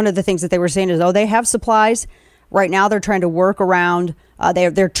 One of the things that they were saying is, they have supplies. Right now, they're trying to work around.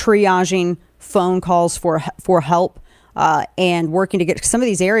 They're triaging phone calls for help and working to get some of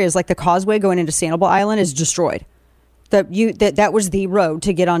these areas, like the causeway going into Sanibel Island, is destroyed. That was the road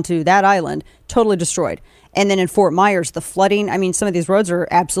to get onto that island, totally destroyed. And then in Fort Myers, the flooding. Some of these roads are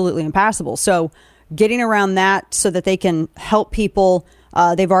absolutely impassable. So getting around that so that they can help people.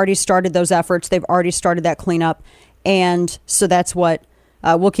 They've already started those efforts. They've already started that cleanup, and so that's what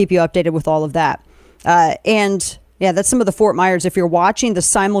we'll keep you updated with all of that. And yeah, that's some of the Fort Myers. If you're watching the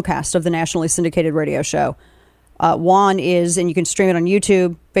simulcast of the nationally syndicated radio show, Juan is, and you can stream it on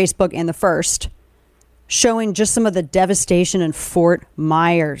YouTube, Facebook, and The First, showing just some of the devastation in Fort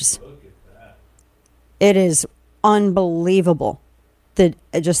Myers. Look at that. It is unbelievable.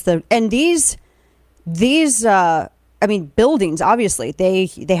 And these buildings, obviously,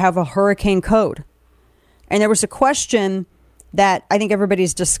 they have a hurricane code. And there was a question that I think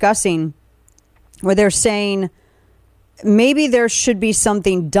everybody's discussing where they're saying maybe there should be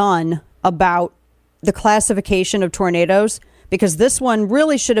something done about the classification of tornadoes, because this one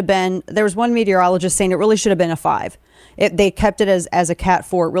really should have been, there was one meteorologist saying it really should have been a 5. They kept it as a Cat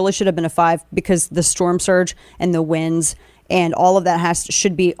 4. It really should have been a 5 because the storm surge and the winds and all of that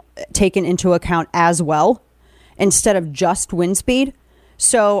should be taken into account as well, instead of just wind speed.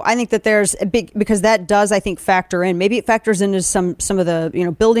 So I think that there's a big, because that does, I think, factor in. Maybe it factors into some of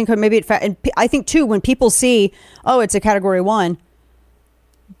the, building code. Maybe and I think too, when people see, it's a Category 1,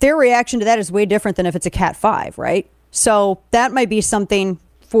 their reaction to that is way different than if it's a Cat 5, right? So that might be something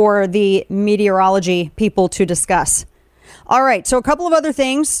for the meteorology people to discuss. All right. So a couple of other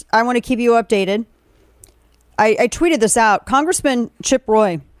things I want to keep you updated. I tweeted this out. Congressman Chip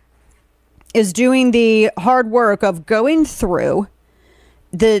Roy is doing the hard work of going through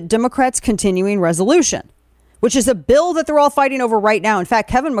the Democrats' continuing resolution, which is a bill that they're all fighting over right now. In fact,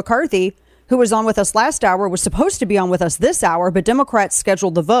 Kevin McCarthy, who was on with us last hour, was supposed to be on with us this hour, but Democrats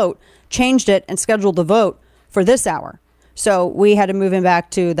scheduled the vote, changed it, and scheduled the vote for this hour. So we had to move him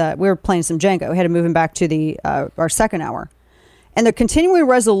back to we were playing some Jenga. We had to move him back to our second hour. And the continuing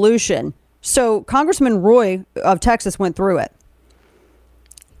resolution So Congressman Roy of Texas went through it.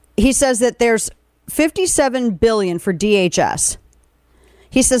 He says that there's $57 billion for DHS.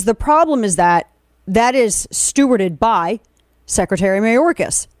 He says the problem is that is stewarded by Secretary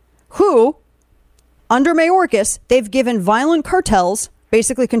Mayorkas, who, under Mayorkas, they've given violent cartels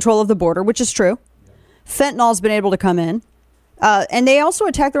basically control of the border, which is true. Fentanyl's been able to come in. And they also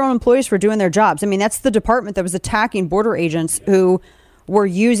attack their own employees for doing their jobs. I mean, that's the department that was attacking border agents who were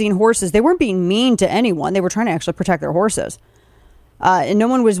using horses. They weren't being mean to anyone. They were trying to actually protect their horses. And no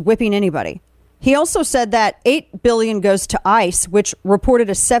one was whipping anybody. He also said that $8 billion goes to ICE, which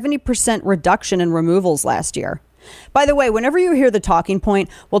reported a 70% reduction in removals last year. By the way, whenever you hear the talking point,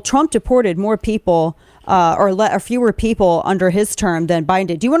 well, Trump deported more people or fewer people under his term than Biden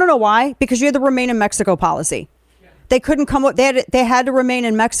did. Do you want to know why? Because you had the Remain in Mexico policy. They couldn't come up. They had to remain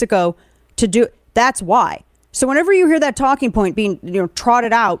in Mexico to do. That's why. So whenever you hear that talking point being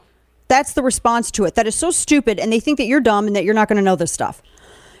trotted out, that's the response to it. That is so stupid, and they think that you're dumb and that you're not going to know this stuff.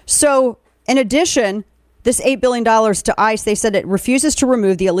 So in addition, this $8 billion to ICE, they said it refuses to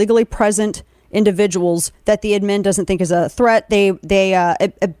remove the illegally present individuals that the admin doesn't think is a threat. They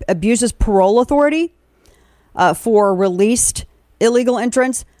abuses parole authority for released illegal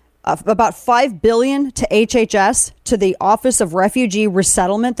entrants. About $5 billion to HHS, to the Office of Refugee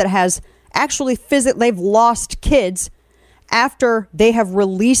Resettlement, that has actually they've lost kids after they have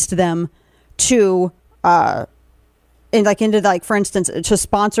released them to for instance, to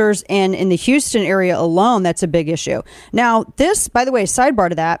sponsors. And in the Houston area alone, that's a big issue. Now, this, by the way, sidebar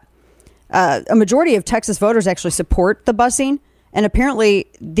to that, a majority of Texas voters actually support the busing. And apparently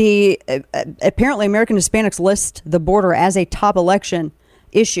American Hispanics list the border as a top election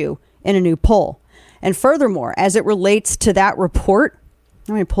issue in a new poll. And furthermore, as it relates to that report,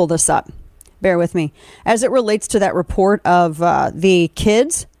 let me pull this up. Bear with me. As it relates to that report of the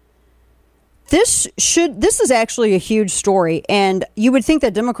kids, this is actually a huge story, and you would think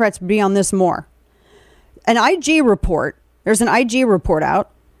that Democrats would be on this more. An IG report. There's an IG report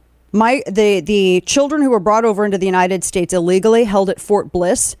out. The children who were brought over into the United States illegally, held at Fort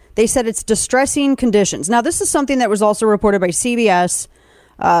Bliss, they said it's distressing conditions. Now, this is something that was also reported by CBS.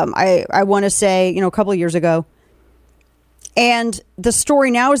 I want to say, a couple of years ago. And the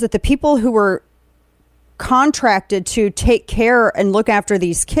story now is that the people who were contracted to take care and look after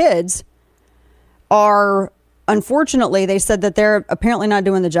these kids are, unfortunately, they said that they're apparently not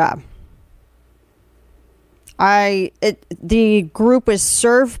doing the job. The group is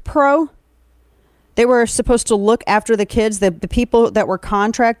ServPro. They were supposed to look after the kids. The people that were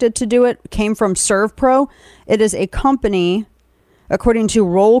contracted to do it came from ServPro. It is a company, according to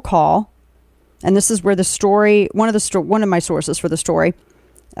Roll Call, and this is where the story, one of my sources for the story,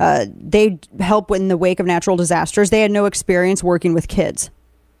 they help in the wake of natural disasters. They had no experience working with kids.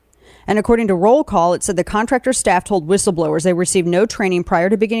 And according to Roll Call, it said the contractor staff told whistleblowers they received no training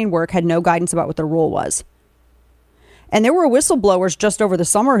prior to beginning work, had no guidance about what the role was. And there were whistleblowers just over the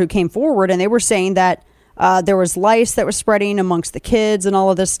summer who came forward, and they were saying that there was lice that was spreading amongst the kids and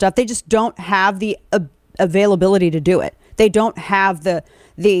all of this stuff. They just don't have the availability to do it. They don't have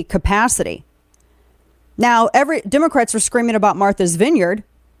the capacity. Now, Democrats are screaming about Martha's Vineyard,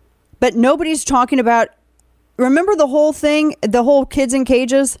 but nobody's talking about, remember the whole thing, the whole kids in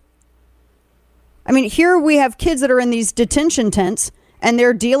cages? I mean, here we have kids that are in these detention tents, and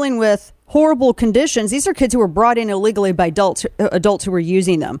they're dealing with horrible conditions. These are kids who were brought in illegally by adults who were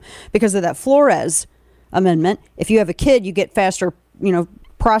using them because of that Flores amendment. If you have a kid, you get faster,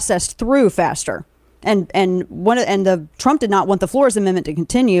 processed through faster. And Trump did not want the Flores amendment to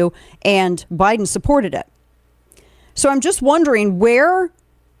continue, and Biden supported it. So I'm just wondering, where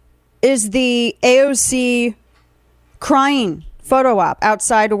is the AOC crying photo op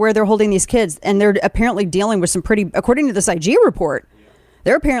outside of where they're holding these kids? And they're apparently dealing with some according to this IG report,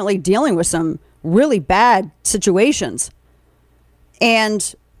 they're apparently dealing with some really bad situations.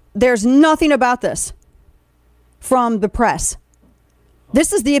 And there's nothing about this from the press.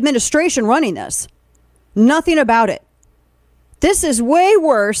 This is the administration running this. Nothing about it. This is way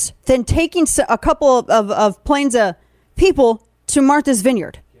worse than taking a couple of planes of people to Martha's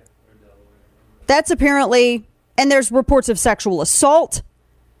Vineyard. That's apparently, and there's reports of sexual assault,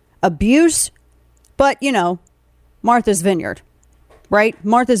 abuse, but, Martha's Vineyard, right?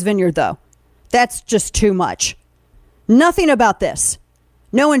 Martha's Vineyard, though. That's just too much. Nothing about this.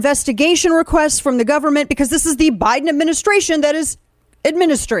 No investigation requests from the government, because this is the Biden administration that is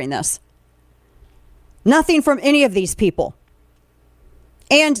administering this. Nothing from any of these people.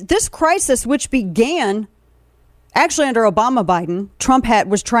 And this crisis, which began actually under Obama-Biden, Trump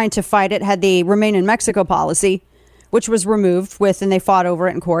was trying to fight it, had the Remain in Mexico policy, which was removed and they fought over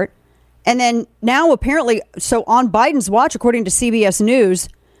it in court. And then now apparently, so on Biden's watch, according to CBS News,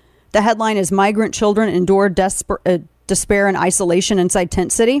 the headline is Migrant Children Endure Despair and Isolation Inside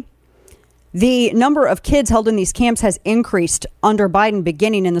Tent City. The number of kids held in these camps has increased under Biden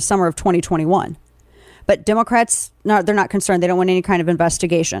beginning in the summer of 2021. But Democrats, they're not concerned. They don't want any kind of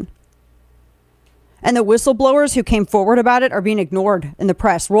investigation. And the whistleblowers who came forward about it are being ignored in the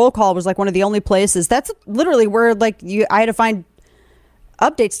press. Roll Call was like one of the only places. That's literally where I had to find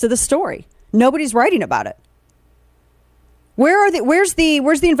updates to the story. Nobody's writing about it. Where's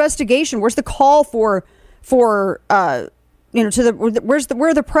the investigation? Where's the call where are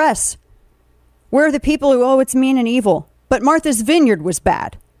the press? Where are the people who, it's mean and evil? But Martha's Vineyard was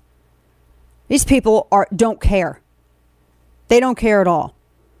bad. These people don't care. They don't care at all.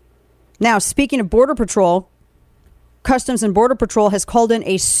 Now, speaking of Border Patrol, Customs and Border Patrol has called in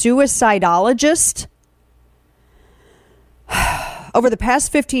a suicidologist. Over the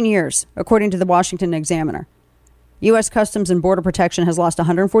past 15 years, according to the Washington Examiner, U.S. Customs and Border Protection has lost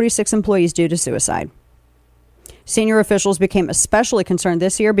 146 employees due to suicide. Senior officials became especially concerned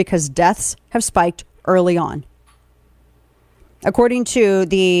this year because deaths have spiked early on. According to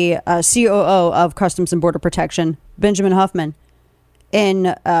the COO of Customs and Border Protection, Benjamin Huffman, in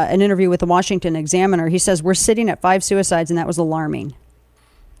an interview with the Washington Examiner, he says, we're sitting at 5 suicides, and that was alarming.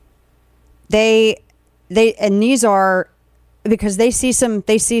 And these are because they see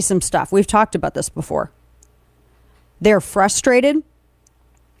some stuff. We've talked about this before. They're frustrated,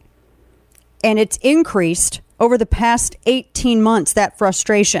 and it's increased over the past 18 months, that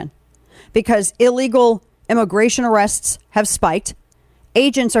frustration, because illegal immigration arrests have spiked.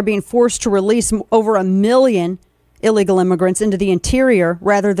 Agents are being forced to release over 1 million illegal immigrants into the interior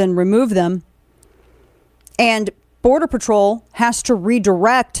rather than remove them. And Border Patrol has to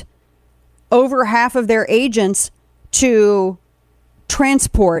redirect over half of their agents to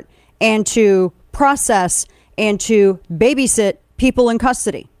transport and to process and to babysit people in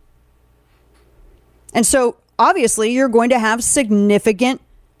custody. And so obviously you're going to have significant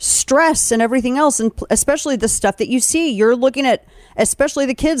stress and everything else, and especially the stuff that you see. You're looking at especially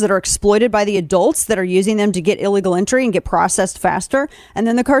the kids that are exploited by the adults that are using them to get illegal entry and get processed faster, and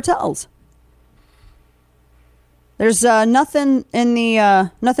then the cartels. There's nothing in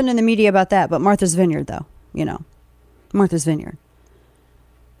the media about that, but Martha's Vineyard, though, Martha's Vineyard.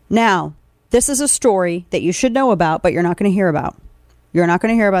 Now, this is a story that you should know about, but you're not going to hear about. You're not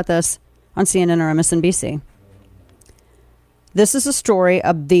going to hear about this on CNN or MSNBC. This is a story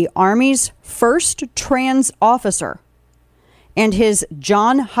of the Army's first trans officer and his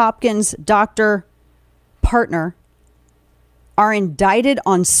John Hopkins doctor partner are indicted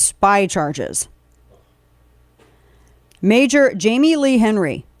on spy charges. Major Jamie Lee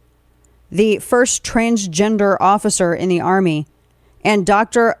Henry, the first transgender officer in the Army, and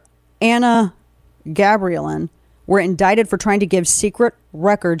Dr. Anna Gabrielin were indicted for trying to give secret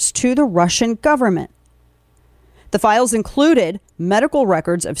records to the Russian government. The files included medical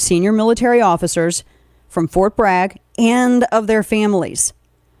records of senior military officers from Fort Bragg and of their families.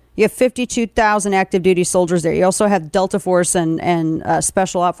 You have 52,000 active duty soldiers there. You also have Delta Force and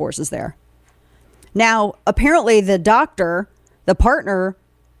Special Op Forces there. Now, apparently the doctor, the partner,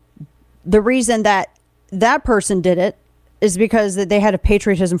 the reason that person did it is because they had a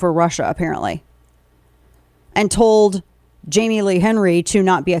patriotism for Russia, apparently, and told Jamie Lee Henry to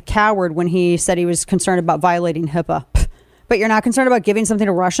not be a coward when he said he was concerned about violating HIPAA. But you're not concerned about giving something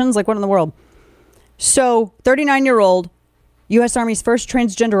to Russians? Like, what in the world? So 39-year-old U.S. Army's first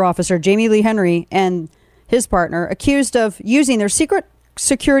transgender officer, Jamie Lee Henry, and his partner, accused of using their secret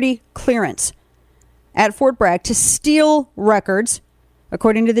security clearance at Fort Bragg to steal records,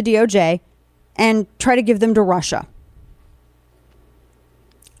 according to the DOJ, and try to give them to Russia.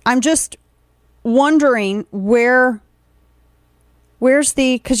 I'm just wondering where's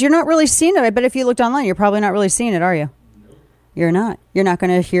because you're not really seeing it. I bet if you looked online, you're probably not really seeing it, are you? No. You're not. You're not going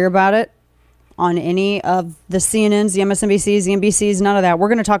to hear about it on any of the CNNs, the MSNBCs, the NBCs, none of that. We're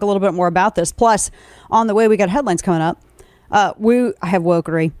going to talk a little bit more about this. Plus, on the way, we got headlines coming up. I have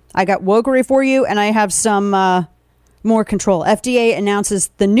wokery. I got wokery for you, and I have some more control. FDA announces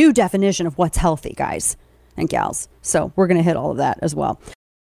the new definition of what's healthy, guys and gals. So we're going to hit all of that as well.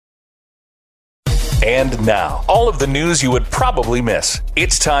 And now, all of the news you would probably miss.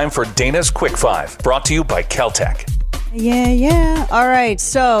 It's time for Dana's Quick Five, brought to you by Caltech. Yeah. All right,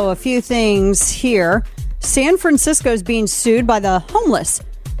 so a few things here. San Francisco is being sued by the homeless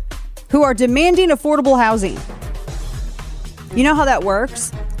who are demanding affordable housing. You know how that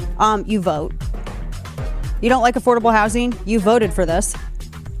works? You vote. You don't like affordable housing? You voted for this.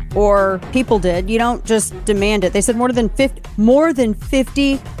 or people did. You don't just demand it. They said more than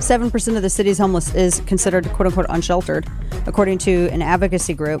 57% of the city's homeless is considered quote unquote unsheltered, according to an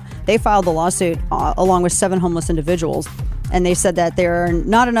advocacy group. They filed the lawsuit along with 7 homeless individuals. And they said that there are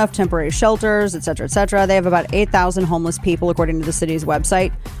not enough temporary shelters, et cetera, et cetera. They have about 8,000 homeless people, according to the city's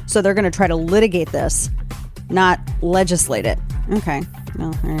website. So they're going to try to litigate this, not legislate it. Okay.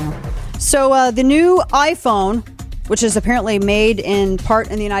 Well, there you go. So the new iPhone, which is apparently made in part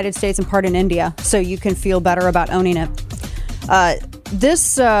in the United States and part in India, so you can feel better about owning it.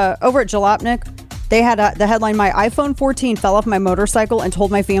 This over at Jalopnik, they had the headline, "My iPhone 14 fell off my motorcycle and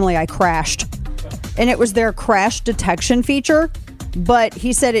told my family I crashed." And it was their crash detection feature, but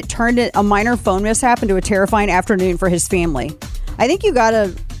he said it turned a minor phone mishap into a terrifying afternoon for his family. I think you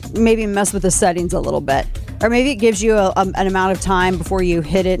gotta maybe mess with the settings a little bit, or maybe it gives you an amount of time before you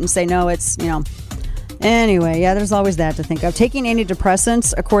hit it and say no. It's Anyway, yeah, there's always that to think of. Taking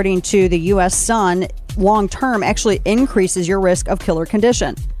antidepressants, according to the U.S. Sun, long term actually increases your risk of killer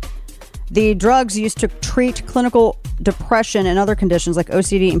condition. The drugs used to treat clinical depression and other conditions like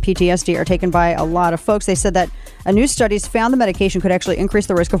OCD and PTSD are taken by a lot of folks. They said that a new studies found the medication could actually increase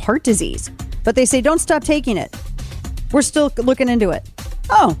the risk of heart disease. But they say don't stop taking it. We're still looking into it.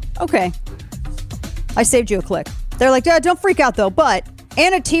 Oh, okay. I saved you a click. They're like, don't freak out though. But,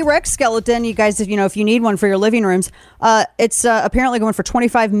 and a T-Rex skeleton, you guys, if you need one for your living rooms, it's apparently going for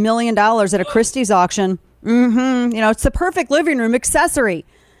 $25 million at a Christie's auction. It's the perfect living room accessory.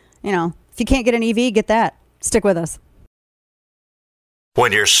 If you can't get an EV, get that. Stick with us.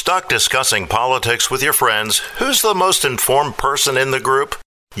 When you're stuck discussing politics with your friends, who's the most informed person in the group?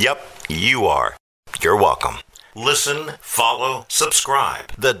 Yep, you are. You're welcome. Listen, follow,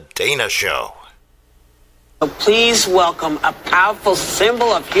 subscribe. The Dana Show. Please welcome a powerful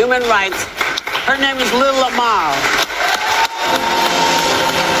symbol of human rights. Her name is Lil Amal.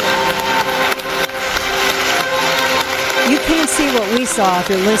 You can't see what we saw if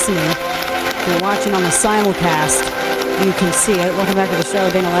you're listening. If you're watching on the simulcast, you can see it. Welcome back to the show,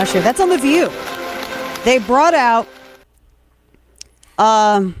 Dana Last Year. That's on The View. They brought out,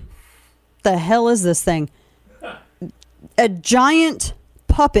 the hell is this thing? A giant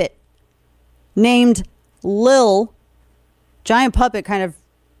puppet named Lil. Giant puppet kind of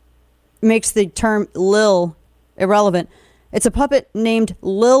makes the term Lil irrelevant. It's a puppet named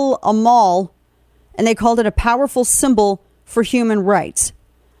Lil Amal, and they called it a powerful symbol for human rights.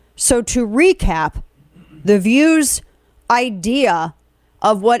 So to recap, The View's idea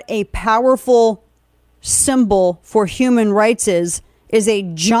of what a powerful symbol for human rights is a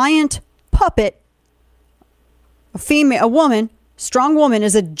giant puppet. A woman, strong woman,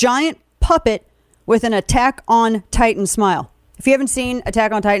 is a giant puppet with an Attack on Titan smile. If you haven't seen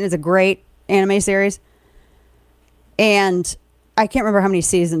Attack on Titan, it's a great anime series. And I can't remember how many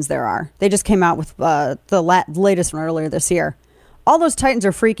seasons there are. They just came out with the latest one earlier this year. All those Titans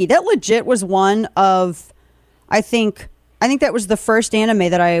are freaky. That legit was one of, I think that was the first anime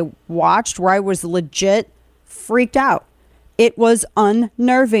that I watched where I was legit freaked out. It was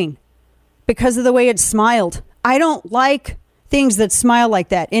unnerving because of the way it smiled. I don't like things that smile like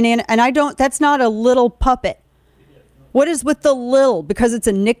that. And that's not a little puppet. What is with the Lil? Because it's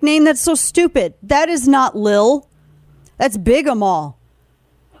a nickname? That's so stupid. That is not Lil. That's Big Amal.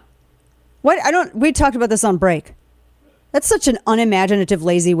 We talked about this on break. That's such an unimaginative,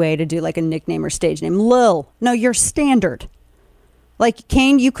 lazy way to do like a nickname or stage name. Lil. No, you're standard. Like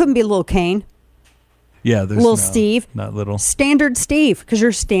Kane, you couldn't be Lil Kane. Yeah, there's Lil Steve. Not little. Standard Steve, because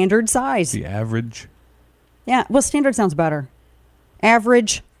you're standard size. The average. Yeah, well, standard sounds better.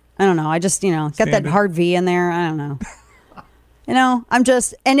 Average, I don't know. I just, got that hard V in there. I don't know.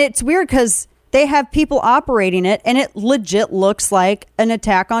 And it's weird because they have people operating it, and it legit looks like an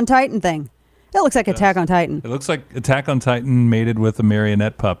Attack on Titan thing. It looks like Attack on Titan. It looks like Attack on Titan mated with a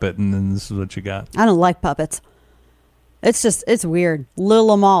marionette puppet, and then this is what you got. I don't like puppets. It's weird.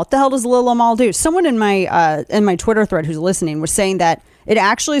 Lil Amal. What the hell does Lil Amal do? Someone in my Twitter thread who's listening was saying that it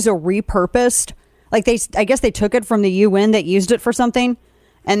actually is a repurposed, I guess they took it from the UN that used it for something,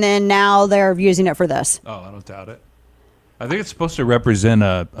 and then now they're using it for this. Oh, I don't doubt it. I think it's supposed to represent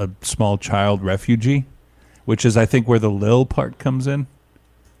a small child refugee, which is, I think, where the Lil part comes in.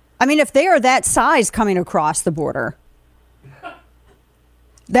 I mean, if they are that size coming across the border,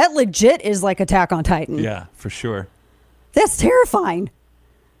 that legit is like Attack on Titan. Yeah, for sure. That's terrifying.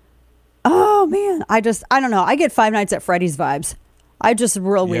 Oh, man. I don't know. I get Five Nights at Freddy's vibes. I'm just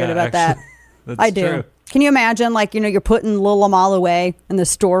real weird about that. That's I do. True. Can you imagine, you're putting Lil Amal away in the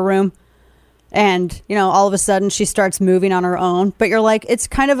storeroom, And, all of a sudden she starts moving on her own. But you're like, it's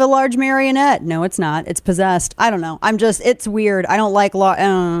kind of a large marionette. No, it's not. It's possessed. I don't know. It's weird. I don't like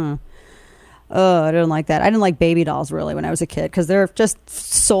I don't like that. I didn't like baby dolls, really, when I was a kid. Because they're just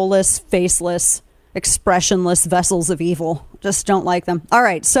soulless, faceless, expressionless vessels of evil. Just don't like them. All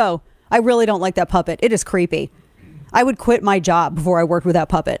right, so I really don't like that puppet. It is creepy. I would quit my job before I worked with that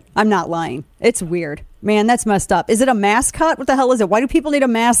puppet. I'm not lying. It's weird. Man, that's messed up. Is it a mascot? What the hell is it? Why do people need a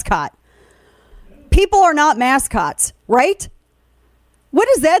mascot? People are not mascots, right? What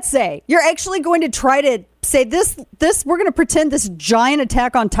does that say? You're actually going to try to say this, we're going to pretend this giant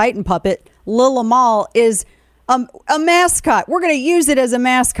Attack on Titan puppet, Lil Amal, is a mascot. We're going to use it as a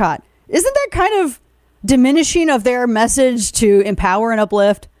mascot. Isn't that kind of diminishing of their message to empower and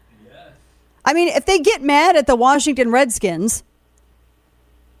uplift? I mean, if they get mad at the Washington Redskins,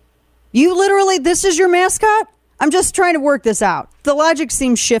 this is your mascot? I'm just trying to work this out. The logic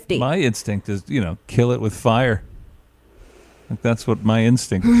seems shifty. My instinct is, kill it with fire. Like that's what my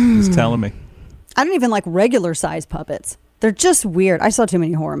instinct is telling me. I don't even like regular size puppets. They're just weird. I saw too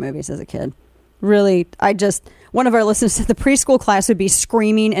many horror movies as a kid. Really, one of our listeners said the preschool class would be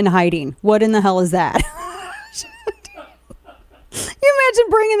screaming and hiding. What in the hell is that? You imagine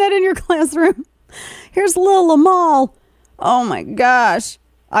bringing that in your classroom? Here's Lil Amal. Oh my gosh.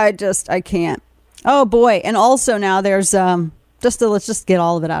 I can't. Oh boy. And also now there's, let's just get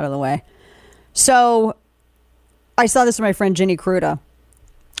all of it out of the way. So I saw this from my friend Jenny Cruda.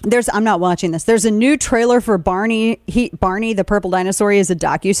 I'm not watching this. There's a new trailer for Barney. Barney the Purple Dinosaur is a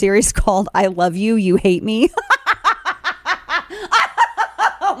docuseries called I Love You, You Hate Me.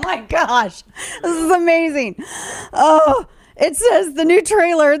 Oh my gosh. This is amazing. Oh, it says the new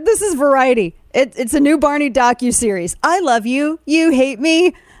trailer. This is Variety. It's a new Barney docuseries. I love you. You hate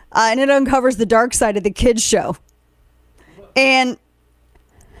me. And it uncovers the dark side of the kids show. And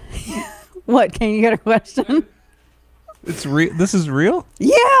what? Can you get a question? It's real. This is real?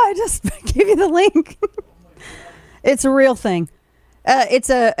 Yeah, I just gave you the link. It's a real thing. It's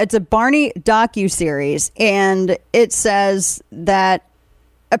a Barney docuseries, and it says that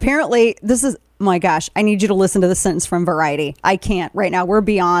apparently this is. My gosh, I need you to listen to the sentence from Variety. I can't right now. We're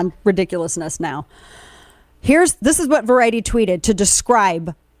beyond ridiculousness now. This is what Variety tweeted to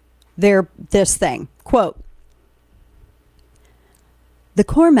describe this thing. Quote, the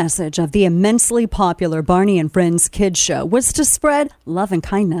core message of the immensely popular Barney and Friends kids show was to spread love and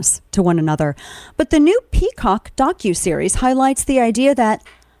kindness to one another. But the new Peacock docuseries highlights the idea that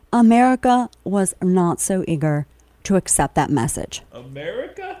America was not so eager to accept that message.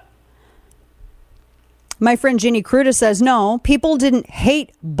 America? My friend Jenny Cruda says, no, people didn't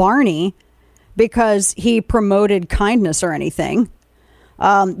hate Barney because he promoted kindness or anything.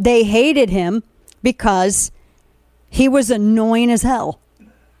 They hated him because he was annoying as hell.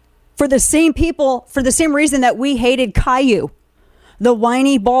 For the same reason that we hated Caillou, the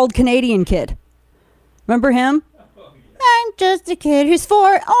whiny, bald Canadian kid. Remember him? I'm just a kid who's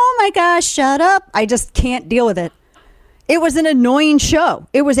 4. Oh my gosh, shut up. I just can't deal with it. It was an annoying show.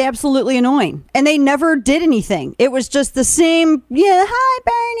 It was absolutely annoying. And they never did anything. It was just the same, yeah, hi,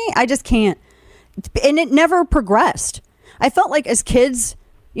 Barney. I just can't. And it never progressed. I felt like as kids,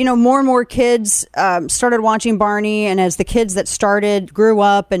 more and more kids started watching Barney. And as the kids that started grew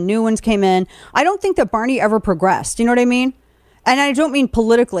up and new ones came in, I don't think that Barney ever progressed. You know what I mean? And I don't mean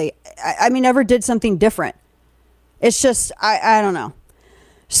politically. I mean, never did something different. It's just, I don't know.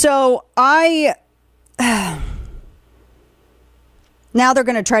 So now they're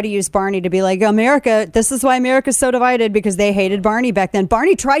going to try to use Barney to be like, America, this is why America's so divided, because they hated Barney back then.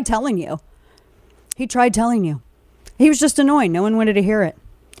 Barney tried telling you. He tried telling you. He was just annoying. No one wanted to hear it.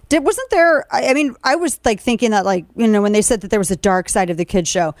 Wasn't there, I was like thinking that when they said that there was a dark side of the kids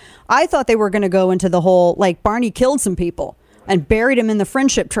show, I thought they were going to go into the whole, Barney killed some people and buried him in the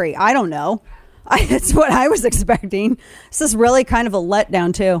friendship tree. I don't know. That's what I was expecting. This is really kind of a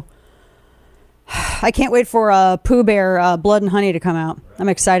letdown too. I can't wait for Pooh Bear Blood and Honey to come out. I'm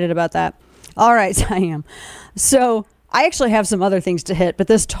excited about that. All right, I am. So I actually have some other things to hit, but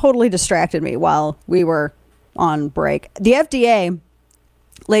this totally distracted me while we were on break. The FDA,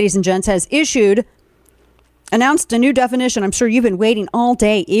 ladies and gents, has announced a new definition. I'm sure you've been waiting all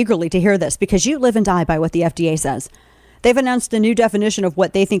day eagerly to hear this because you live and die by what the FDA says. They've announced a new definition of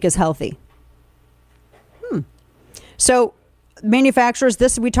what they think is healthy. So manufacturers,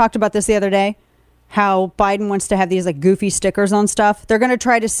 we talked about this the other day, how Biden wants to have these goofy stickers on stuff. They're going to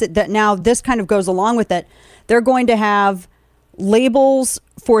try to sit that now. This kind of goes along with it. They're going to have labels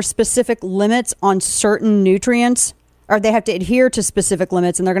for specific limits on certain nutrients, or they have to adhere to specific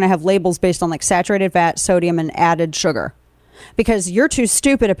limits, and they're going to have labels based on saturated fat, sodium, and added sugar. Because you're too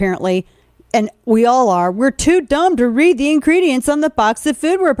stupid, apparently, and we all are, we're too dumb to read the ingredients on the box of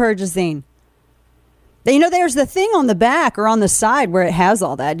food we're purchasing. You know, there's the thing on the back or on the side where it has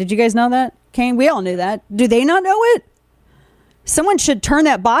all that. Did you guys know that, Kane? We all knew that. Do they not know it? Someone should turn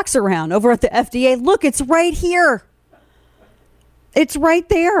that box around over at the FDA. Look, it's right here. It's right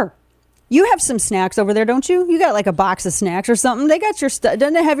there. You have some snacks over there, don't you? You got like a box of snacks or something. They got your stuff.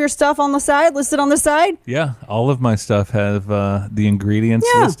 Doesn't it have your stuff on the side, listed on the side? Yeah, all of my stuff have the ingredients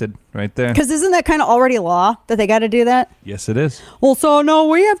listed right there. Because isn't that kind of already law that they got to do that? Yes, it is. Well, so no,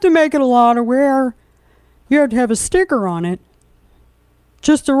 we have to make it a law to where you have to have a sticker on it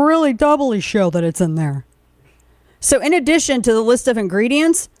just to really doubly show that it's in there. So in addition to the list of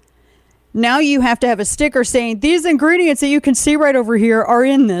ingredients, now you have to have a sticker saying these ingredients that you can see right over here are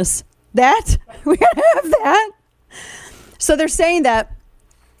in this. That we gotta have that. So they're saying that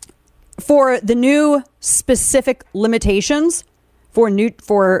for the new specific limitations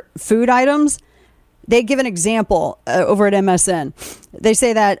for food items, they give an example over at MSN. They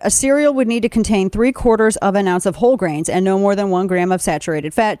say that a cereal would need to contain 3/4 of an ounce of whole grains and no more than 1 gram of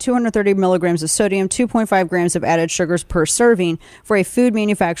saturated fat, 230 milligrams of sodium, 2.5 grams of added sugars per serving for a food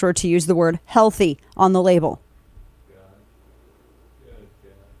manufacturer to use the word healthy on the label.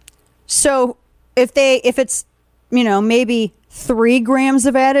 So if it's, you know, maybe 3 grams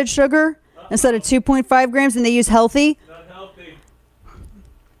of added sugar instead of 2.5 grams and they use healthy. Not healthy.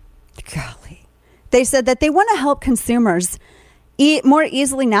 Golly. They said that they want to help consumers more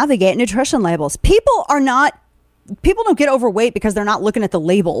easily navigate nutrition labels. People don't get overweight because they're not looking at the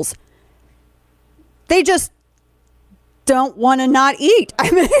labels. They just don't want to not eat.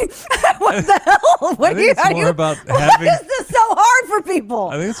 I mean, what the hell? Why is this so hard for people?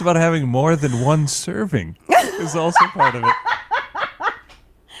 I think it's about having more than one serving is also part of it.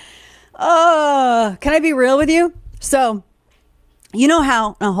 Can I be real with you? So, you know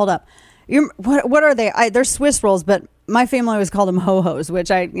how? Oh, hold up. What are they? They're Swiss rolls, but my family always called them ho-hos,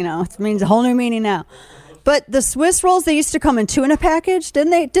 which it means a whole new meaning now. But the Swiss rolls, they used to come in 2 in a package,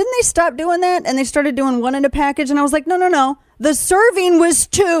 didn't they? Didn't they stop doing that? And they started doing 1 in a package. And I was like, no. The serving was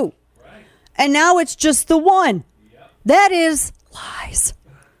 2. Right. And now it's just the 1. Yep. That is lies.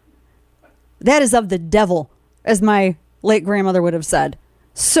 That is of the devil, as my late grandmother would have said.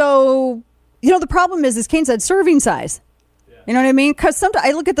 So, the problem is, as Kane said, serving size. Yeah. You know what I mean? Because sometimes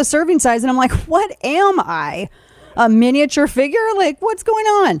I look at the serving size and I'm like, what am I? A miniature figure? Like, what's going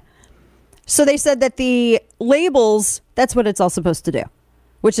on? So they said that the labels, that's what it's all supposed to do,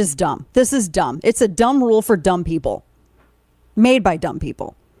 which is dumb. This is dumb. It's a dumb rule for dumb people, made by dumb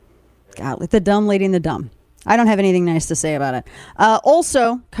people. God, like the dumb leading the dumb. I don't have anything nice to say about it.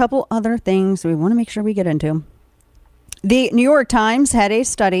 Also, a couple other things we want to make sure we get into. The New York Times had a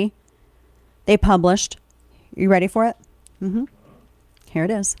study they published. You ready for it? Mm-hmm. Here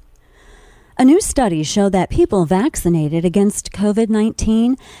it is. A new study showed that people vaccinated against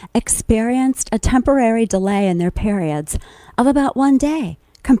COVID-19 experienced a temporary delay in their periods of about 1 day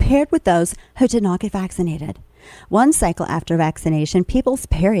compared with those who did not get vaccinated. 1 cycle after vaccination, people's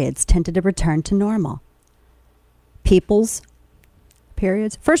periods tended to return to normal. People's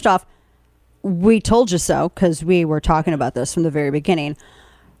periods? First off, we told you so because we were talking about this from the very beginning.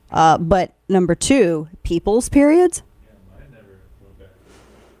 But number 2, people's periods?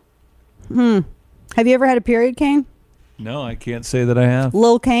 Have you ever had a period, Kane? No, I can't say that I have.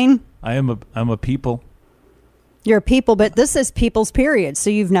 Lil Kane? I'm a people. You're a people, but this is people's periods, so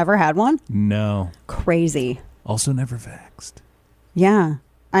you've never had one? No. Crazy. Also never vaxxed. Yeah.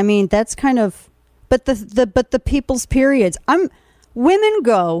 I mean, that's kind of but the people's periods. Women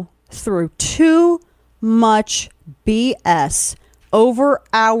go through too much BS over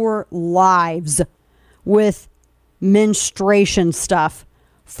our lives with menstruation stuff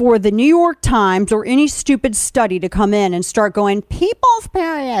for the New York Times or any stupid study to come in and start going, people's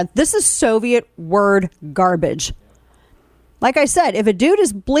period. This is Soviet word garbage. Like I said, if a dude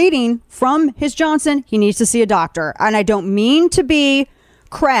is bleeding from his Johnson, he needs to see a doctor. And I don't mean to be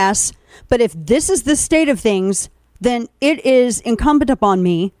crass, but if this is the state of things, then it is incumbent upon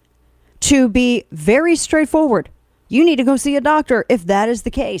me to be very straightforward. You need to go see a doctor if that is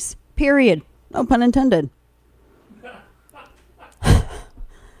the case. Period. No pun intended.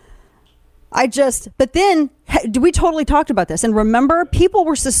 But then we totally talked about this. And remember, people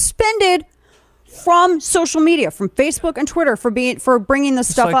were suspended from social media, from Facebook and Twitter for bringing this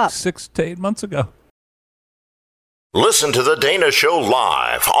stuff up 6 to 8 months ago. Listen to The Dana Show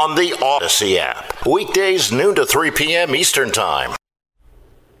live on the Odyssey app. Weekdays noon to 3 p.m. Eastern Time.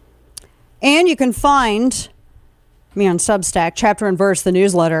 And you can find me on Substack, Chapter and Verse, the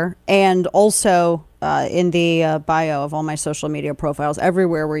newsletter, and also in the bio of all my social media profiles,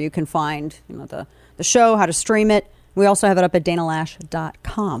 everywhere where you can find the show, how to stream it. We also have it up at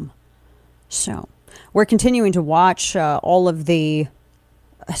danalash.com. So we're continuing to watch all of the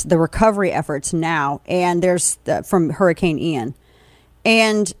recovery efforts now, and there's from Hurricane Ian.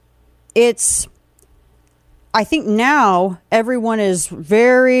 And I think now everyone is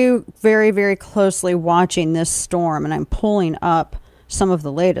very, very, very closely watching this storm, and I'm pulling up some of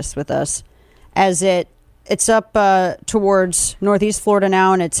the latest with us as it's up towards northeast Florida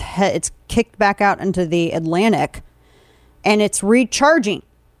now, and it's kicked back out into the Atlantic, and it's recharging.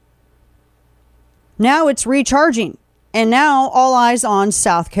 Now it's recharging, and now all eyes on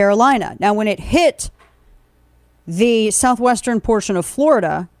South Carolina. Now, when it hit the southwestern portion of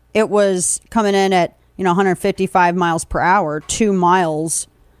Florida, it was coming in at 155 miles per hour, 2 miles,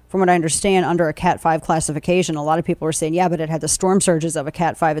 from what I understand, under a Cat 5 classification. A lot of people are saying, yeah, but it had the storm surges of a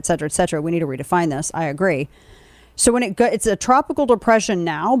Cat 5, et cetera, et cetera. We need to redefine this. I agree. So when it's a tropical depression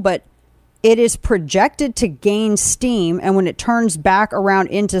now, but it is projected to gain steam. And when it turns back around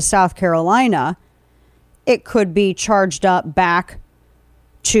into South Carolina, it could be charged up back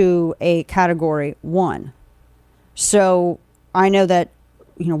to a Category 1. So I know that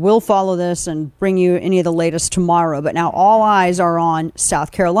we'll follow this and bring you any of the latest tomorrow. But now all eyes are on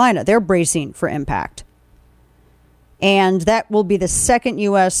South Carolina. They're bracing for impact. And that will be the second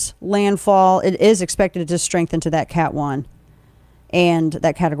U.S. landfall. It is expected to strengthen to that Cat 1 and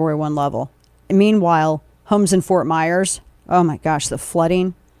that Category 1 level. And meanwhile, homes in Fort Myers, oh my gosh, the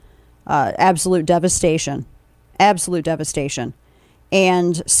flooding, absolute devastation. Absolute devastation.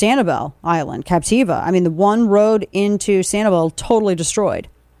 And Sanibel Island, Captiva. I mean, the one road into Sanibel totally destroyed.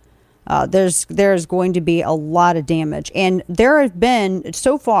 There's going to be a lot of damage. And there have been,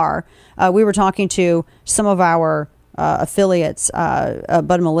 so far, we were talking to some of our affiliates, Bud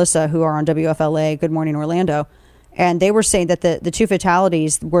and Melissa, who are on WFLA, Good Morning Orlando, and they were saying that the 2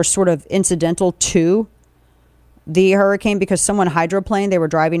 fatalities were sort of incidental to the hurricane because someone they were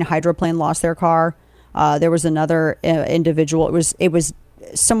driving a hydroplane, lost their car. There was another individual. It was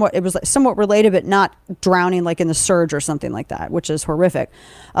somewhat related, but not drowning like in the surge or something like that, which is horrific.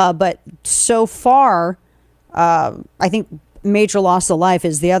 But so far, I think major loss of life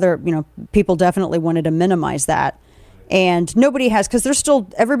is the other. People definitely wanted to minimize that, and nobody has because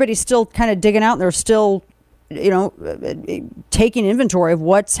everybody's still kind of digging out. And they're still, taking inventory of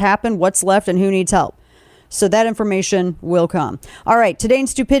what's happened, what's left, and who needs help. So that information will come. All right, today in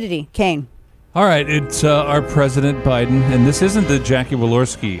stupidity, Kane. All right, it's our President Biden, and this isn't the Jackie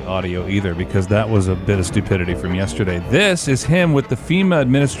Walorski audio either, because that was a bit of stupidity from yesterday. This is him with the FEMA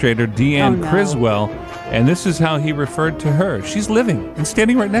administrator, Deanne Criswell, and this is how he referred to her. She's living and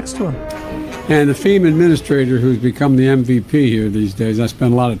standing right next to him. And the FEMA administrator, who's become the MVP here these days, I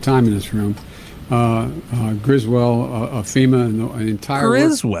spend a lot of time in this room, Griswold of FEMA and the entire...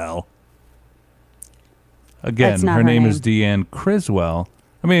 Griswold? Again, her name is Deanne Criswell.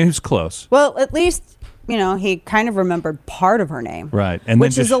 I mean, who's close? Well, at least, he kind of remembered part of her name. Right. And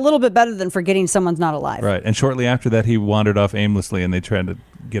which is a little bit better than forgetting someone's not alive. Right. And shortly after that, he wandered off aimlessly, and they tried to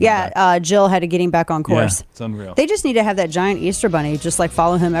get him back. Jill had to get him back on course. Yeah, it's unreal. They just need to have that giant Easter bunny just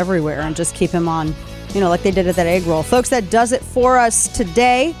follow him everywhere and just keep him on, like they did at that egg roll. Folks, that does it for us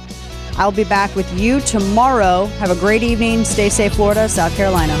today. I'll be back with you tomorrow. Have a great evening. Stay safe, Florida, South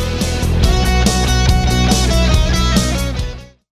Carolina.